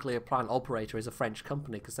biggest nuclear plant operator is a French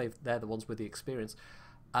company, because they're the ones with the experience.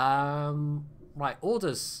 Right,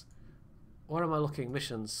 orders. Where am I looking?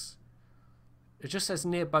 Missions. It just says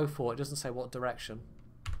near Beaufort. It doesn't say what direction.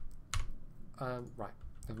 Right,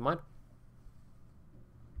 never mind.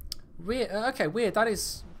 Weird. Okay, weird. That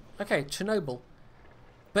is okay. Chernobyl.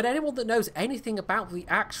 But anyone that knows anything about the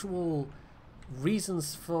actual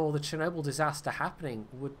reasons for the Chernobyl disaster happening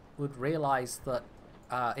would realize that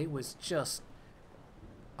it was just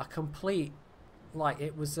a complete, like,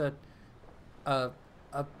 it was a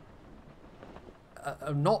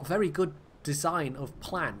not very good design of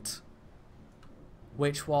plant,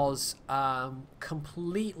 which was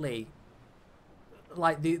completely,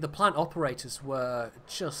 like, the plant operators were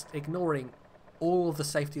just ignoring all of the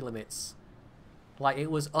safety limits. Like, it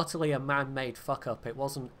was utterly a man-made fuck-up. It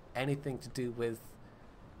wasn't anything to do with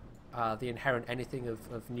the inherent anything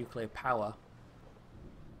of nuclear power.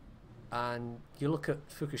 And you look at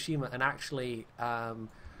Fukushima, and actually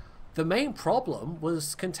The main problem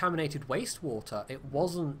was contaminated wastewater.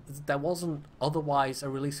 There wasn't otherwise a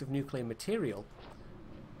release of nuclear material.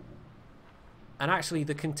 And actually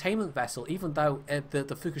the containment vessel, even though the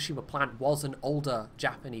Fukushima plant was an older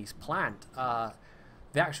Japanese plant, the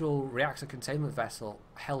actual reactor containment vessel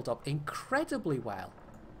held up incredibly well,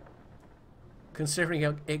 considering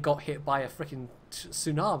it got hit by a freaking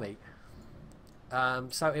tsunami.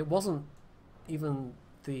 So it wasn't even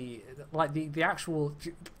the actual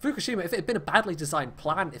Fukushima. If it had been a badly designed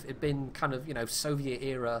plant, if it had been kind of, you know, Soviet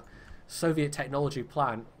era, Soviet technology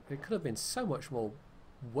plant, it could have been so much more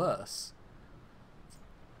worse.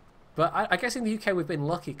 But I guess in the UK we've been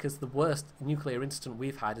lucky because the worst nuclear incident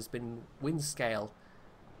we've had has been Windscale,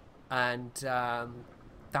 and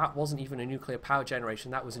that wasn't even a nuclear power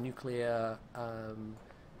generation. That was a nuclear a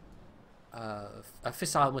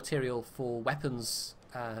fissile material for weapons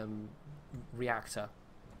reactor.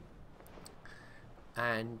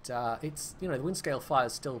 And it's, you know, the Windscale fire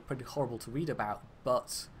is still pretty horrible to read about,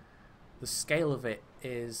 but the scale of it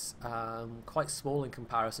is quite small in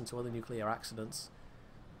comparison to other nuclear accidents.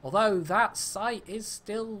 Although that site is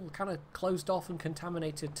still kind of closed off and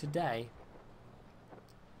contaminated today.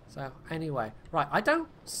 So anyway, right, I don't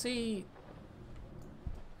see...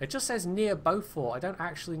 It just says near Beaufort. I don't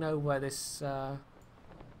actually know where this... Oh,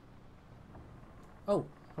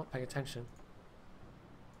 not paying attention.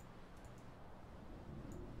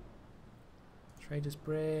 Trader's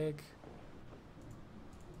Brig.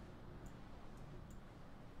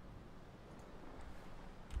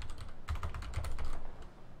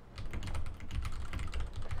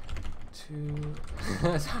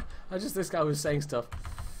 This guy was saying stuff.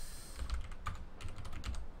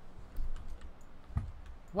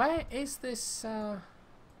 Where is this? Well,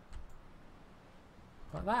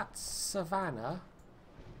 that's Savannah.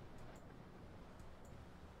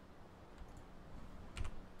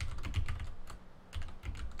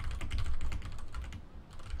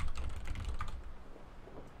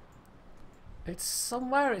 It's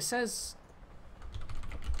somewhere. It says.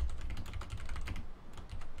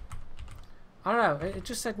 I don't know, it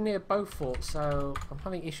just said near Beaufort, so I'm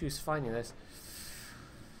having issues finding this.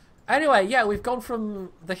 Anyway, yeah, we've gone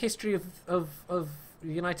from the history of the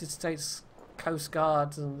United States Coast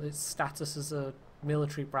Guard and its status as a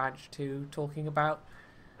military branch to talking about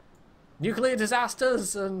nuclear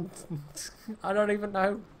disasters and I don't even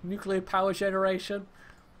know, nuclear power generation.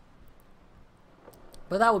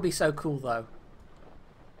 But that would be so cool though.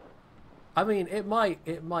 I mean, it might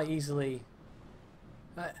easily...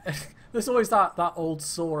 there's always that old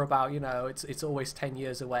saw about, you know, it's always 10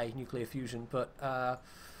 years away, nuclear fusion, but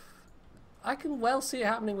I can well see it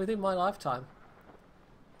happening within my lifetime.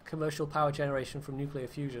 Commercial power generation from nuclear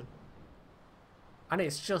fusion. And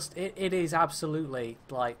it's just, it is absolutely,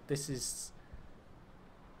 like, this is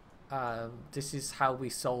how we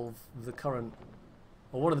solve the current,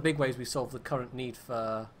 or one of the big ways we solve the current need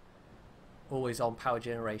for always on power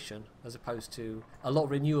generation, as opposed to a lot of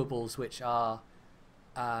renewables which are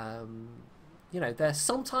you know, they're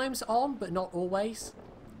sometimes on but not always,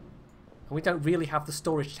 and we don't really have the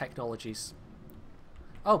storage technologies.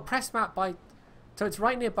 Oh, press map by, so it's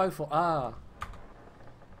right near Beaufort. Ah,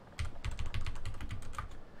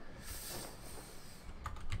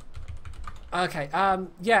 okay.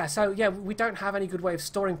 Yeah, so yeah, we don't have any good way of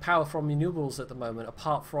storing power from renewables at the moment,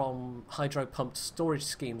 apart from hydro pumped storage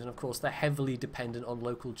schemes, and of course they're heavily dependent on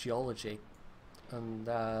local geology, and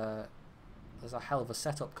there's a hell of a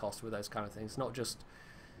setup cost with those kind of things. Not just,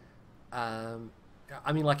 I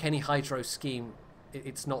mean, like any hydro scheme,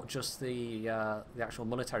 it's not just the actual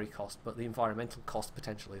monetary cost, but the environmental cost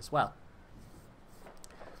potentially as well.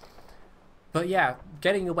 But yeah,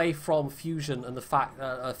 getting away from fusion and the fact,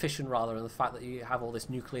 fission rather, and the fact that you have all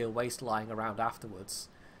this nuclear waste lying around afterwards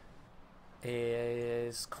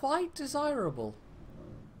is quite desirable.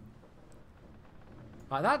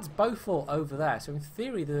 Right, that's Beaufort over there. So in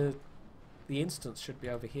theory, the instance should be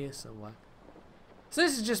over here somewhere. So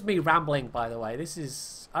this is just me rambling, by the way. This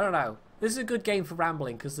is, I don't know, this is a good game for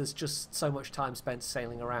rambling because there's just so much time spent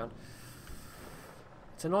sailing around.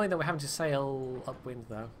 It's annoying that we're having to sail upwind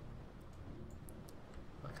though.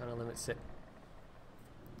 That kind of limits it.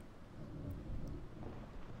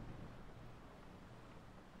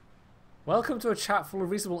 Welcome to a chat full of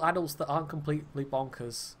reasonable adults that aren't completely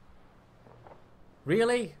bonkers.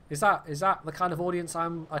 Really? Is that the kind of audience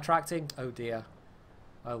I'm attracting? Oh dear.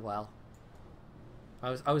 Oh well.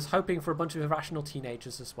 I was hoping for a bunch of irrational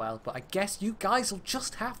teenagers as well, but I guess you guys will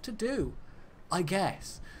just have to do. I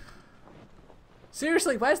guess.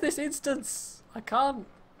 Seriously, where's this instance? I can't...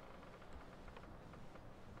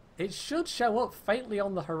 It should show up faintly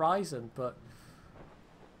on the horizon, but...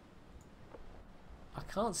 I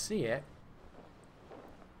can't see it.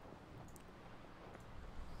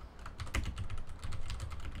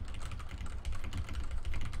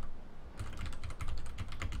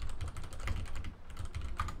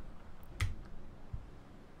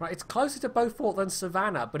 Right, it's closer to Beaufort than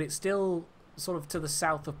Savannah, but it's still sort of to the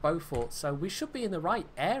south of Beaufort, so we should be in the right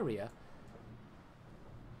area.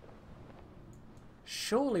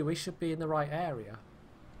 Surely we should be in the right area.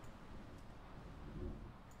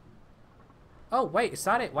 Oh, wait, is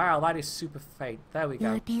that it? Wow, that is super faint. There we go.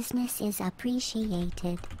 Your business is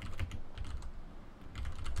appreciated.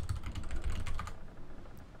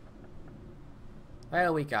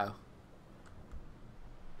 There we go.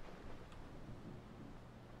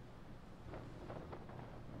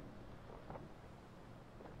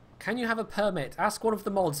 Can you have a permit? Ask one of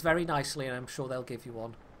the mods very nicely and I'm sure they'll give you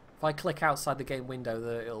one. If I click outside the game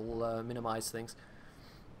window, it'll minimize things.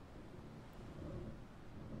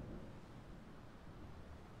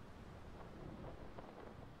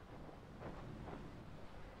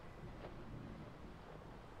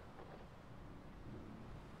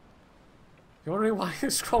 You're wondering why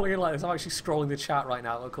you're scrolling in like this? I'm actually scrolling the chat right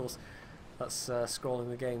now, of course. That's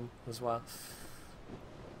scrolling the game as well.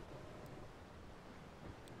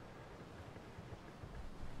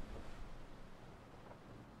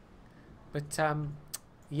 But,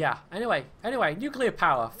 yeah. Anyway, nuclear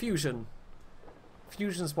power, fusion.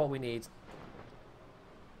 Fusion's what we need.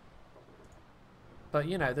 But,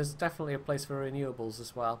 you know, there's definitely a place for renewables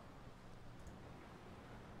as well.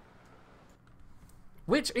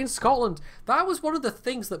 Which, in Scotland, that was one of the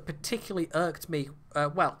things that particularly irked me.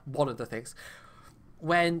 Well, one of the things.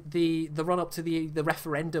 When the run-up to the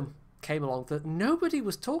referendum came along, that nobody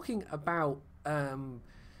was talking about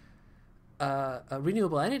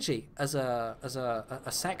renewable energy as a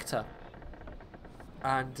sector,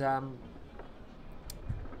 and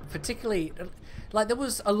particularly, like, there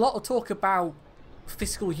was a lot of talk about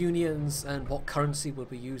fiscal unions and what currency would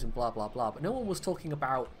be used and blah blah blah, but no one was talking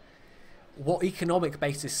about what economic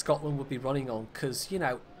basis Scotland would be running on, because, you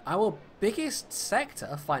know, our biggest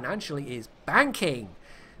sector financially is banking,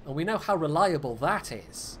 and we know how reliable that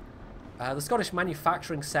is. The Scottish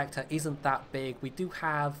manufacturing sector isn't that big. We do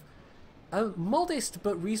have a modest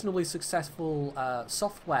but reasonably successful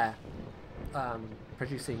software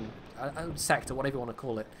producing sector, whatever you want to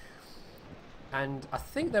call it. And I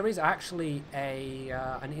think there is actually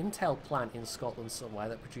an Intel plant in Scotland somewhere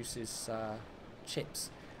that produces chips.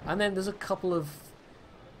 And then there's a couple of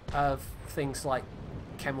things like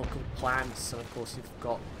chemical plants, and of course you've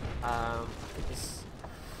got I think it's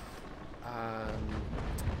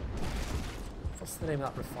what's the name of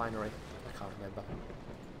that refinery? I can't remember.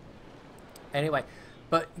 Anyway,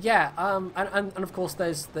 but yeah, and of course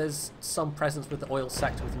there's some presence with the oil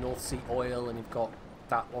sector with North Sea oil, and you've got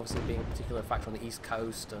that obviously being a particular factor on the east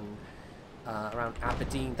coast and around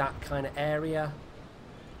Aberdeen, that kind of area.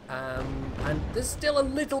 And there's still a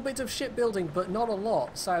little bit of shipbuilding, but not a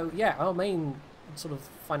lot. So yeah, our main sort of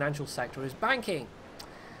financial sector is banking,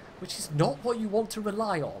 which is not what you want to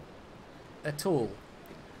rely on at all,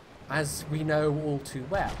 as we know all too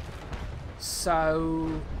well.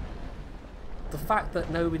 So the fact that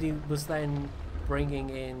nobody was then bringing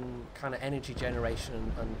in kind of energy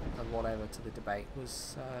generation and whatever to the debate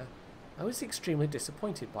was, I was extremely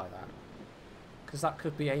disappointed by that. Because that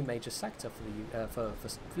could be a major sector for the for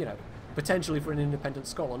you know, potentially for an independent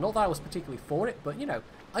Scotland. Not that I was particularly for it, but, you know,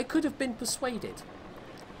 I could have been persuaded.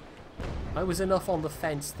 I was enough on the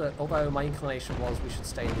fence that, although my inclination was we should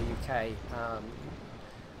stay in the UK,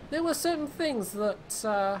 there were certain things that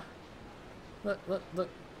that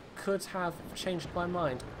could have changed my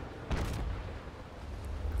mind.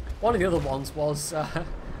 One of the other ones was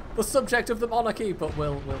the subject of the monarchy, but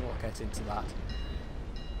we'll not get into that.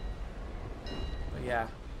 Yeah,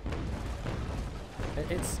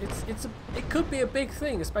 it could be a big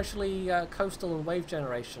thing, especially coastal and wave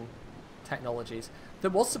generation technologies.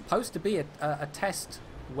 There was supposed to be a test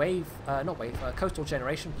coastal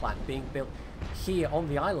generation plant being built here on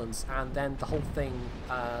the islands, and then the whole thing,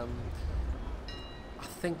 I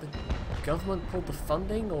think the government pulled the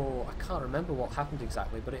funding, or I can't remember what happened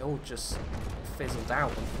exactly, but it all just fizzled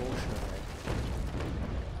out, unfortunately.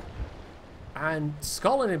 And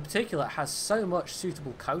Scotland in particular has so much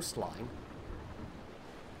suitable coastline,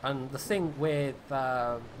 and the thing with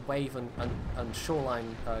wave and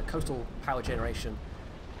shoreline coastal power generation,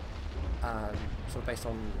 sort of based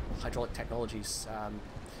on hydraulic technologies,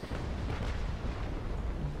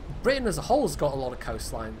 Britain as a whole has got a lot of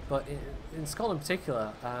coastline, but in Scotland in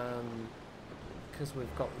particular, because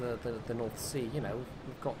we've got the North Sea, you know,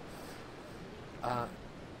 we've got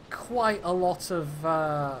quite a lot of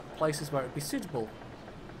places where it'd be suitable.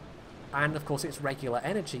 And of course it's regular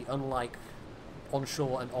energy, unlike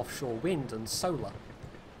onshore and offshore wind and solar.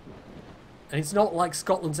 And it's not like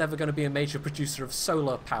Scotland's ever going to be a major producer of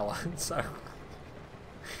solar power, so...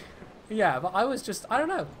 Yeah, but I don't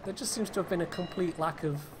know, there just seems to have been a complete lack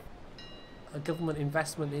of a government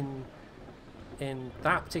investment in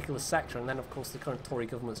that particular sector, and then of course the current Tory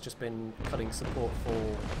government's just been cutting support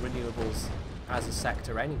for renewables as a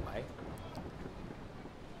sector anyway.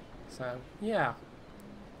 So, yeah.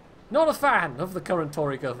 Not a fan of the current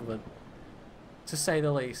Tory government, to say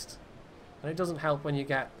the least. And it doesn't help when you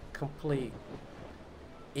get complete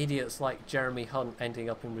idiots like Jeremy Hunt ending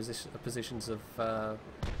up in positions of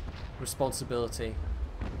responsibility,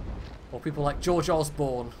 or people like George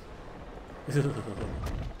Osborne.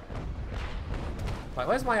 Right,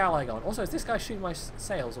 where's my ally gone? Also, is this guy shooting my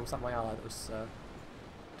sails, or was that my ally that was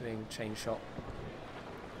doing chain shot?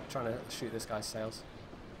 Trying to shoot this guy's sails.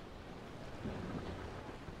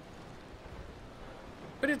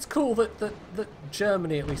 But it's cool that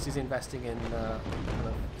Germany at least is investing in kind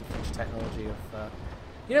of future technology of...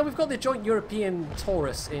 you know, we've got the joint European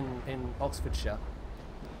Taurus in Oxfordshire.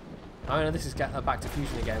 I know this is back to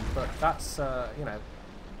fusion again, but that's, you know,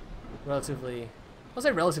 relatively... I'll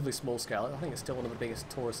say relatively small scale. I think it's still one of the biggest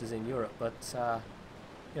Tauruses in Europe, but,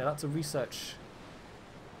 you know, that's a research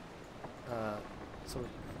sort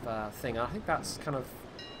of thing. I think that's kind of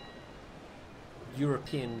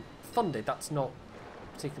European funded. That's not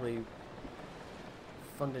particularly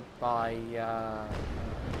funded by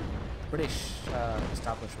British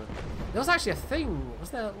establishment. There was actually a thing, was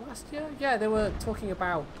there last year? Yeah, they were talking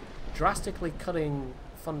about drastically cutting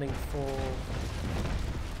funding for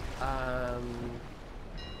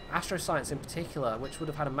astroscience in particular, which would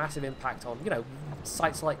have had a massive impact on, you know,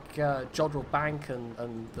 sites like Jodrell Bank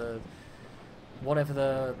and the whatever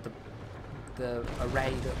the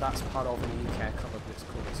array that's part of in the UK. I can't remember what it's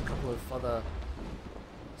called. There's a couple of other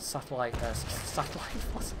satellite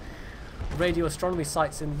radio astronomy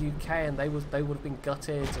sites in the UK, and they would have been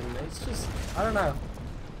gutted, and it's just, I don't know.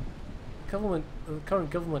 The current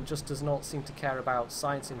government just does not seem to care about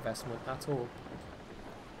science investment at all.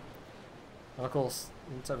 And of course,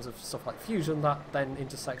 in terms of stuff like fusion, that then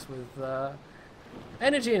intersects with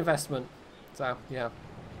energy investment. So yeah.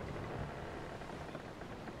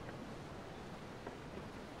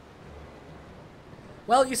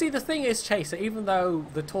 Well, you see, the thing is, Chaser, even though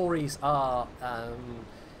the Tories are,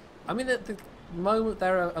 I mean, at the moment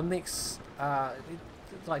they're a mix,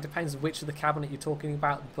 it like depends which of the cabinet you're talking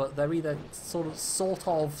about, but they're either sort of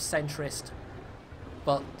centrist,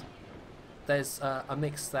 but there's a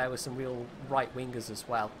mix there with some real right-wingers as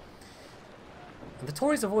well. And the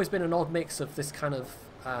Tories have always been an odd mix of this kind of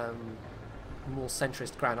more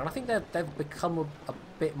centrist ground, and I think they've become a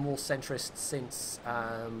bit more centrist since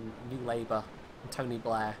New Labour and Tony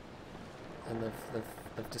Blair, and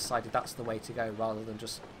they've decided that's the way to go rather than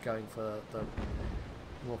just going for the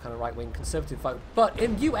more kind of right-wing conservative vote. But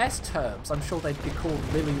in US terms, I'm sure they'd be called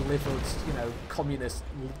lily-livered, you know, communist,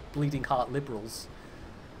 bleeding-heart liberals,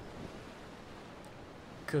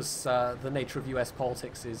 because the nature of US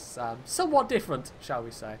politics is somewhat different, shall we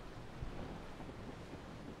say.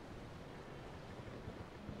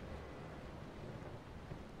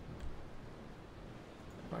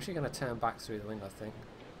 I'm actually going to turn back through the window, I think.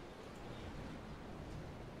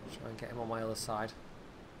 Try and get him on my other side.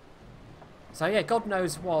 So yeah, God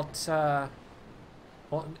knows what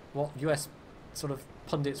US sort of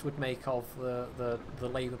pundits would make of the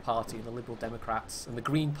Labour Party and the Liberal Democrats and the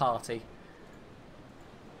Green Party.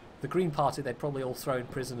 The Green Party they'd probably all throw in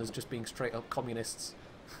prison as just being straight up communists.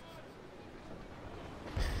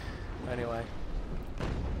 Anyway.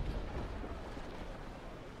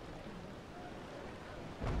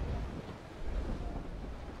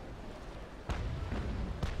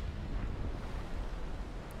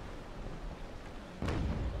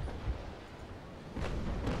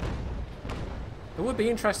 It would be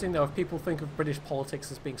interesting though if people think of British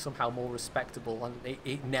politics as being somehow more respectable, and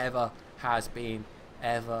it never has been,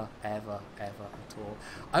 ever at all.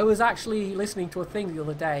 I was actually listening to a thing the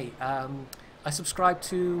other day. I subscribed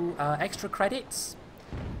to Extra Credits,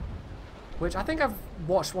 which I think I've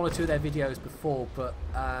watched one or two of their videos before, but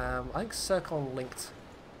I think Circon linked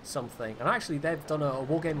something, and actually they've done a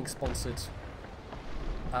Wargaming sponsored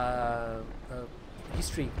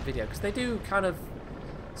history video, because they do kind of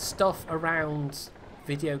stuff around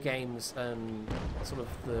video games and sort of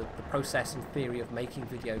the process and theory of making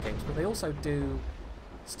video games, but they also do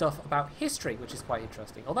stuff about history, which is quite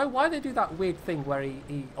interesting. Although why they do that weird thing where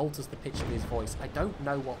he alters the pitch of his voice, I don't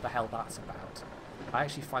know what the hell that's about. I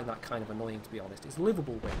actually find that kind of annoying, to be honest. It's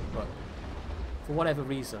livable with, but for whatever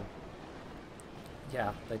reason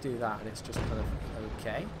yeah, they do that, and it's just kind of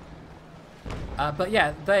okay. But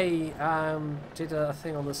yeah, they did a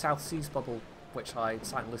thing on the South Seas bubble, which I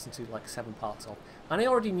sat and listened to like 7 parts of. And I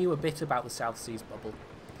already knew a bit about the South Seas bubble.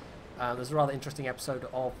 There's a rather interesting episode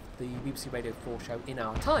of the BBC Radio 4 show In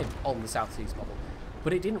Our Time on the South Seas bubble.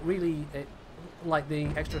 But it didn't really, like the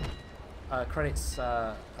extra credits,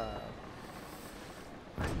 I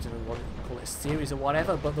don't know what you call it, a series or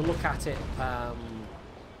whatever, but the look at it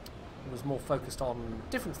was more focused on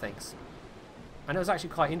different things. And it was actually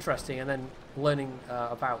quite interesting, and then learning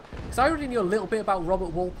about, because I already knew a little bit about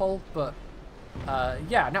Robert Walpole, but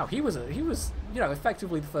yeah, no, he was you know,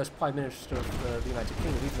 effectively the first Prime Minister of the United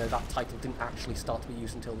Kingdom, even though that title didn't actually start to be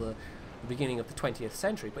used until the beginning of the 20th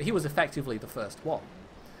century, but he was effectively the first one.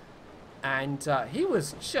 And he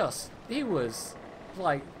was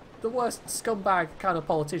like the worst scumbag kind of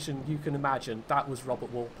politician you can imagine. That was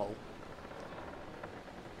Robert Walpole.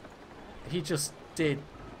 He just did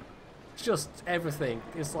everything.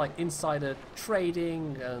 It's like insider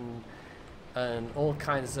trading and all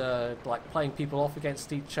kinds of like playing people off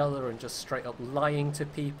against each other and just straight up lying to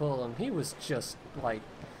people, and he was just like,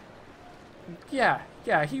 yeah,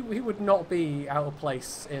 he would not be out of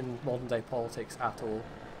place in modern day politics at all.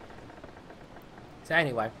 So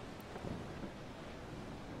anyway,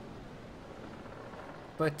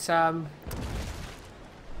 but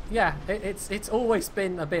yeah, it's always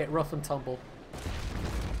been a bit rough and tumble,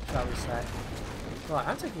 shall we say. Right,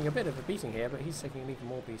 I'm taking a bit of a beating here, but he's taking an even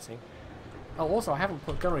more beating. Oh, also I haven't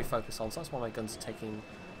put gunnery focus on, so that's why my guns are taking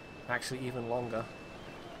actually even longer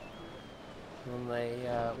than they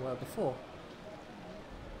were before.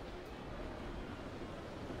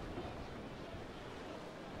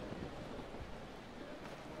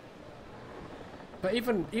 But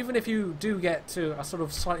even if you do get to a sort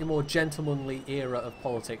of slightly more gentlemanly era of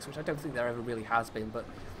politics, which I don't think there ever really has been, but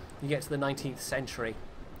you get to the 19th century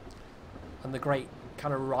and the great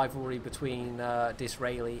kind of rivalry between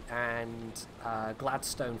Disraeli and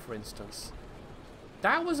Gladstone, for instance.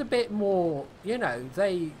 That was a bit more, you know,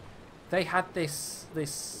 they had this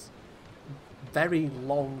very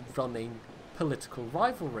long-running political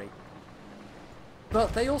rivalry,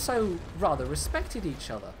 but they also rather respected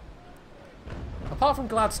each other. Apart from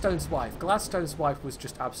Gladstone's wife. Gladstone's wife was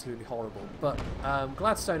just absolutely horrible. But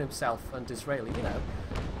Gladstone himself and Disraeli, you know,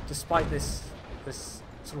 despite this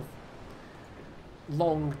sort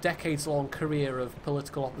of decades-long career of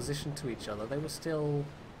political opposition to each other, they were still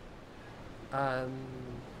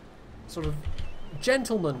sort of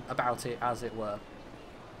gentlemen about it, as it were.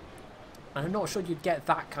 And I'm not sure you'd get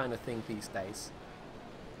that kind of thing these days.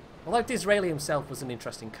 Although Disraeli himself was an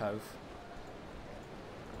interesting cove.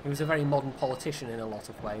 He was a very modern politician in a lot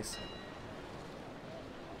of ways.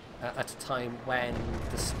 At a time when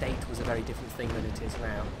the state was a very different thing than it is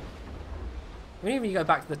now. I mean, even you go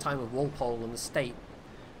back to the time of Walpole, and the state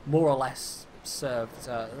more or less served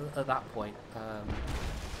at that point.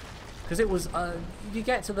 Because it was, you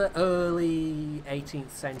get to the early 18th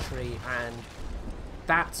century, and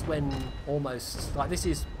that's when almost, like, this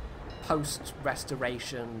is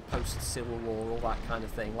post-Restoration, post-Civil War, all that kind of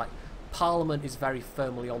thing. Like, Parliament is very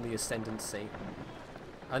firmly on the ascendancy,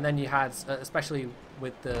 and then you had, especially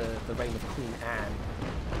with the reign of Queen Anne,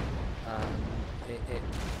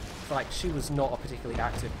 like, she was not a particularly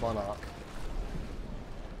active monarch,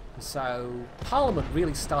 so Parliament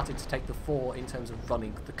really started to take the fore in terms of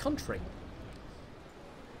running the country.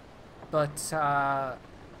 But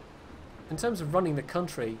in terms of running the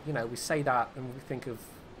country, you know, we say that and we think of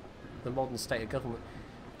the modern state of government.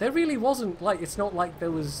 There really wasn't, like, it's not like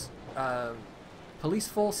there was police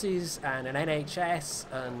forces and an NHS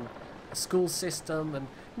and a school system, and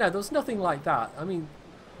no, there was nothing like that. I mean,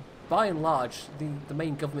 by and large, the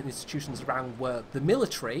main government institutions around were the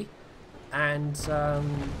military and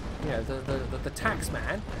you know, the tax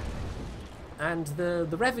man and the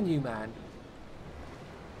revenue man.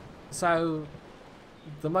 So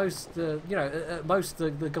the most you know, at most the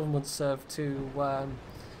government served to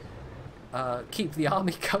keep the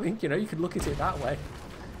army going. You know, you could look at it that way.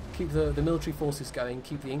 Keep the military forces going,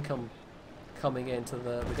 keep the income coming into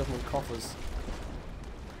the government coffers.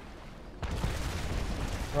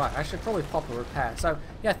 Right, I should probably pop a repair. So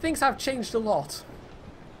yeah, things have changed a lot,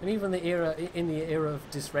 and even in the era of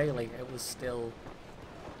Disraeli, it was still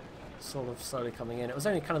sort of slowly coming in. It was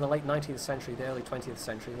only kind of the late 19th century, the early 20th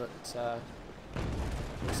century that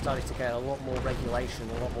we started to get a lot more regulation,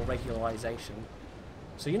 a lot more regularization.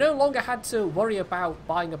 So you no longer had to worry about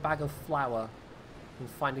buying a bag of flour and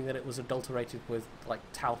finding that it was adulterated with, like,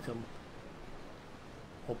 talcum,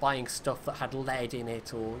 or buying stuff that had lead in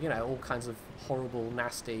it, or, you know, all kinds of horrible,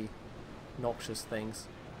 nasty, noxious things.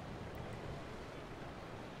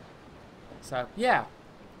 So, yeah.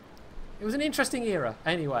 It was an interesting era.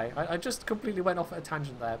 Anyway, I just completely went off at a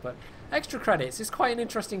tangent there, but Extra Credits is quite an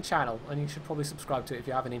interesting channel, and you should probably subscribe to it if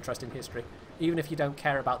you have an interest in history, even if you don't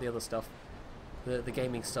care about the other stuff, the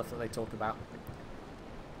gaming stuff that they talk about.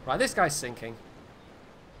 Right, this guy's sinking.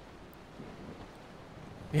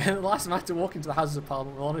 Yeah, the last man to walk into the Houses of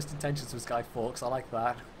Parliament with honest intentions was Guy Fawkes. I like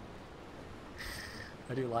that.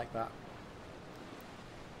 I do like that.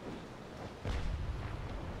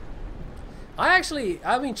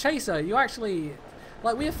 I mean, Chaser, you actually,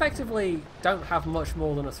 like, we effectively don't have much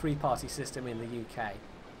more than a three-party system in the UK.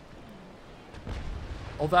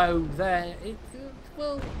 Although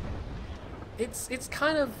it's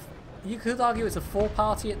kind of, you could argue it's a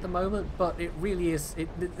four-party at the moment, but it really is,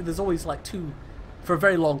 there's always like two, for a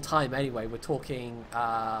very long time anyway. We're talking,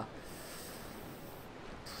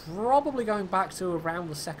 probably going back to around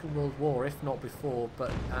the Second World War, if not before,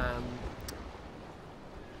 but,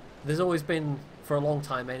 there's always been, for a long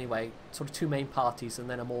time anyway, sort of two main parties and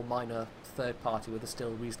then a more minor third party with a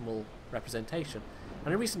still reasonable representation.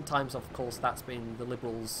 And in recent times, of course, that's been the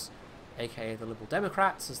Liberals, aka the Liberal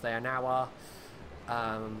Democrats, as they now are.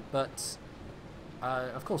 But,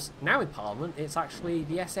 of course, now in Parliament, it's actually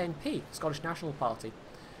the SNP, Scottish National Party,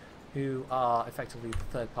 who are effectively the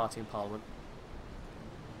third party in Parliament.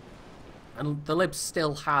 And the Libs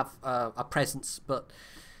still have a presence, but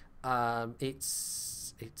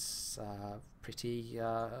it's pretty,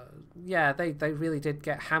 yeah, they really did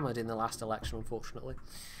get hammered in the last election, unfortunately.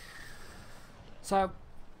 So,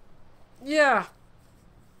 yeah.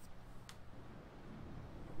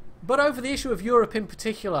 But over the issue of Europe in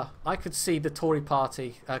particular, I could see the Tory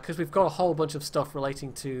party, because we've got a whole bunch of stuff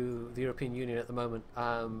relating to the European Union at the moment.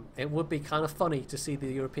 It would be kind of funny to see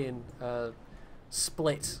the European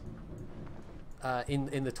split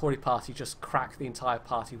in the Tory party just crack the entire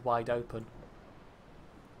party wide open.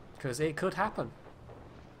 Because it could happen.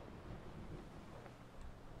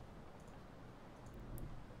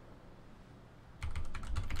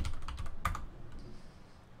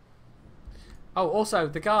 Oh, also,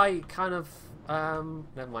 the guy kind of...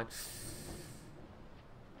 never mind.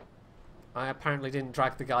 I apparently didn't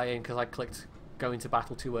drag the guy in because I clicked go into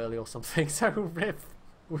battle too early or something, so rip.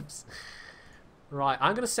 Whoops. Right,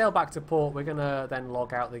 I'm going to sail back to port. We're going to then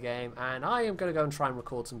log out the game, and I am going to go and try and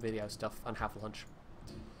record some video stuff and have lunch.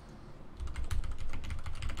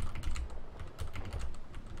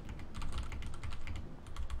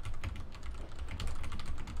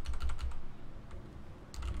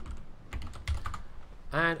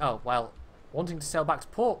 And, oh, well, wanting to sail back to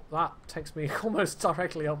port, that takes me almost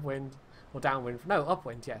directly upwind, or downwind. No,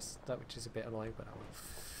 upwind, yes, that, which is a bit annoying, but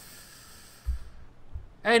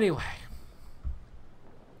anyway.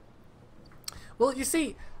 Well, you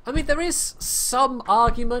see, I mean, there is some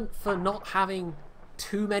argument for not having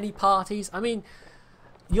too many parties. I mean,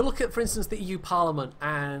 you look at, for instance, the EU Parliament,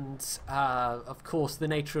 and, of course, the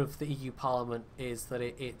nature of the EU Parliament is that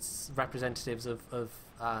it's representatives of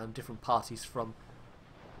different parties from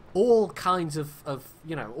all kinds of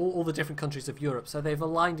you know, all the different countries of Europe. So they've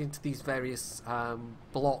aligned into these various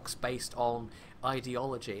blocks based on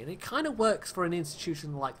ideology, and it kind of works for an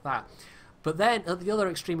institution like that. But then at the other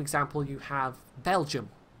extreme example, you have Belgium,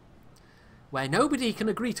 where nobody can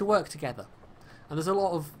agree to work together, and there's a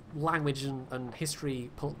lot of language and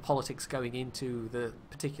history politics going into the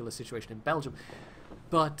particular situation in Belgium.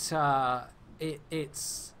 But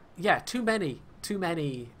it's, yeah, too many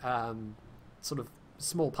sort of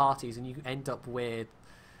small parties, and you end up with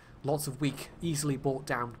lots of weak, easily brought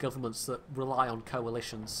down governments that rely on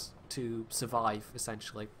coalitions to survive,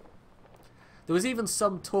 essentially. There was even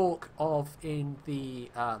some talk of, in the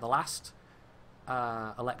last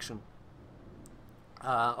election,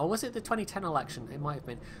 or was it the 2010 election? It might have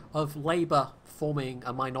been, of Labour forming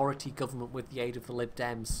a minority government with the aid of the Lib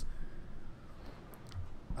Dems.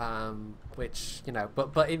 Which, you know,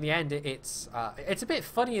 but in the end, it's a bit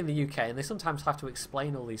funny in the UK, and they sometimes have to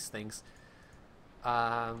explain all these things.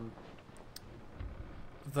 That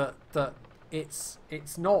it's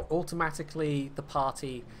not automatically the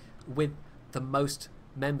party with the most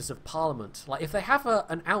members of Parliament. Like, if they have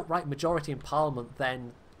an outright majority in Parliament,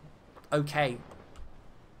 then okay,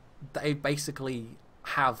 they basically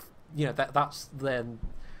have, you know, that's them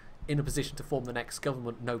in a position to form the next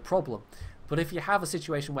government, no problem. But if you have a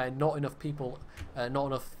situation where not enough people, there's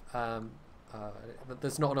not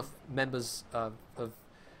enough members of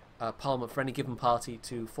Parliament for any given party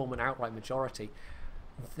to form an outright majority,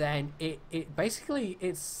 then it basically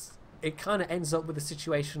it kind of ends up with a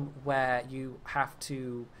situation where you have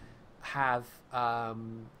to have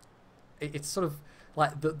it's sort of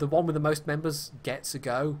like the one with the most members gets a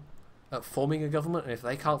go, at forming a government, and if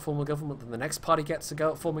they can't form a government, then the next party gets to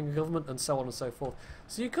go at forming a government, and so on and so forth.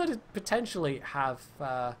 So you could potentially have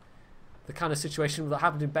the kind of situation that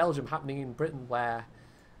happened in Belgium happening in Britain, where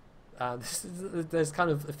there's kind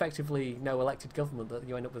of effectively no elected government, that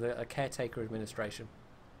you end up with a caretaker administration.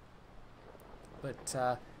 But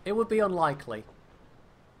it would be unlikely.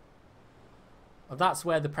 And that's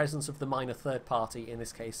where the presence of the minor third party, in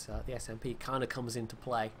this case the SNP, kind of comes into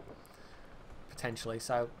play, potentially.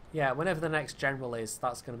 So yeah, whenever the next general is,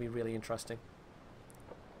 that's going to be really interesting.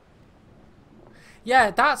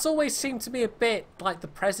 Yeah, that's always seemed to me a bit like the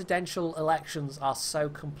presidential elections are so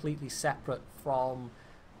completely separate from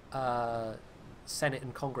Senate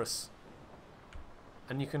and Congress.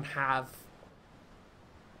 And you can have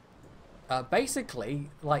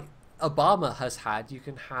basically, like Obama has had, you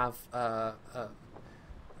can have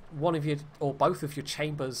one of your, or both of your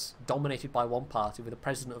chambers dominated by one party with the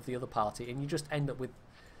president of the other party, and you just end up with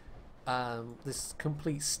this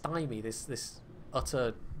complete stymie, this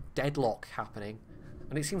utter deadlock happening.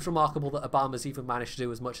 And it seems remarkable that Obama's even managed to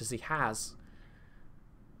do as much as he has,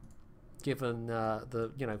 given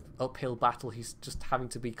the uphill battle he's just having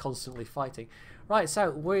to be constantly fighting. Right,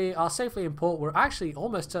 so we are safely in port. We're actually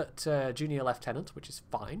almost at junior lieutenant, which is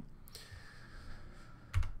fine.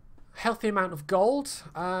 Healthy amount of gold.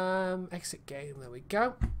 Exit game, there we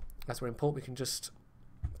go. As we're in port, we can just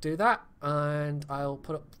do that. And I'll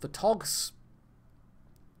put up the togs.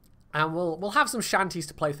 And we'll have some shanties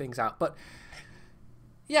to play things out. But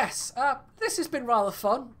yes, this has been rather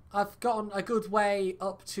fun. I've gotten a good way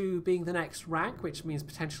up to being the next rank, which means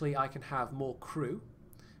potentially I can have more crew,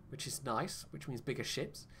 which is nice, which means bigger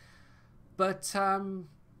ships. But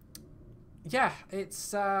yeah,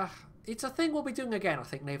 it's a thing we'll be doing again, I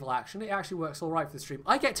think, naval action. It actually works all right for the stream.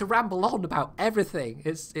 I get to ramble on about everything.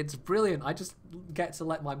 It's brilliant. I just get to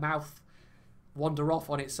let my mouth wander off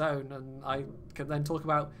on its own, and I can then talk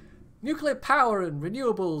about nuclear power and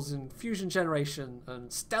renewables and fusion generation and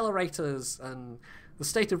stellarators and the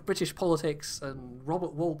state of British politics and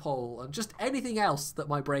Robert Walpole and just anything else that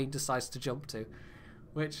my brain decides to jump to.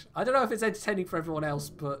 Which, I don't know if it's entertaining for everyone else,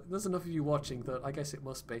 but there's enough of you watching that I guess it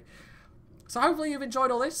must be. So hopefully you've enjoyed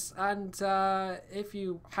all this, and if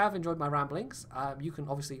you have enjoyed my ramblings, you can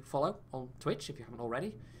obviously follow on Twitch if you haven't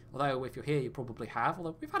already. Although if you're here, you probably have,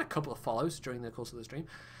 although we've had a couple of follows during the course of the stream.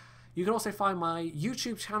 You can also find my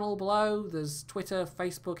YouTube channel below. There's Twitter,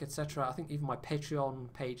 Facebook, etc. I think even my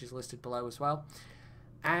Patreon page is listed below as well.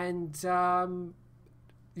 And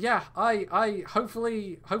yeah, I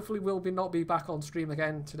hopefully will not be back on stream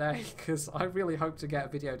again today, because I really hope to get a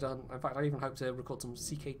video done. In fact, I even hope to record some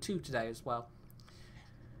CK2 today as well.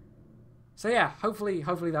 So yeah, hopefully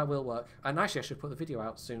that will work. And actually, I should put the video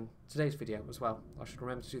out soon. Today's video as well. I should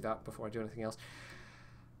remember to do that before I do anything else.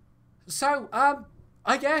 So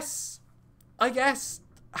I guess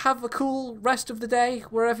have a cool rest of the day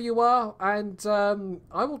wherever you are, and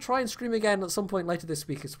I will try and stream again at some point later this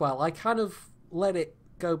week as well. I kind of let it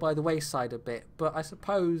go by the wayside a bit, but I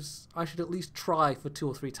suppose I should at least try for 2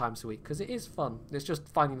 or 3 times a week, because it is fun. It's just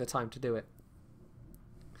finding the time to do it.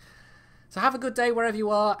 So have a good day wherever you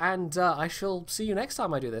are, and I shall see you next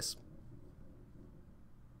time I do this.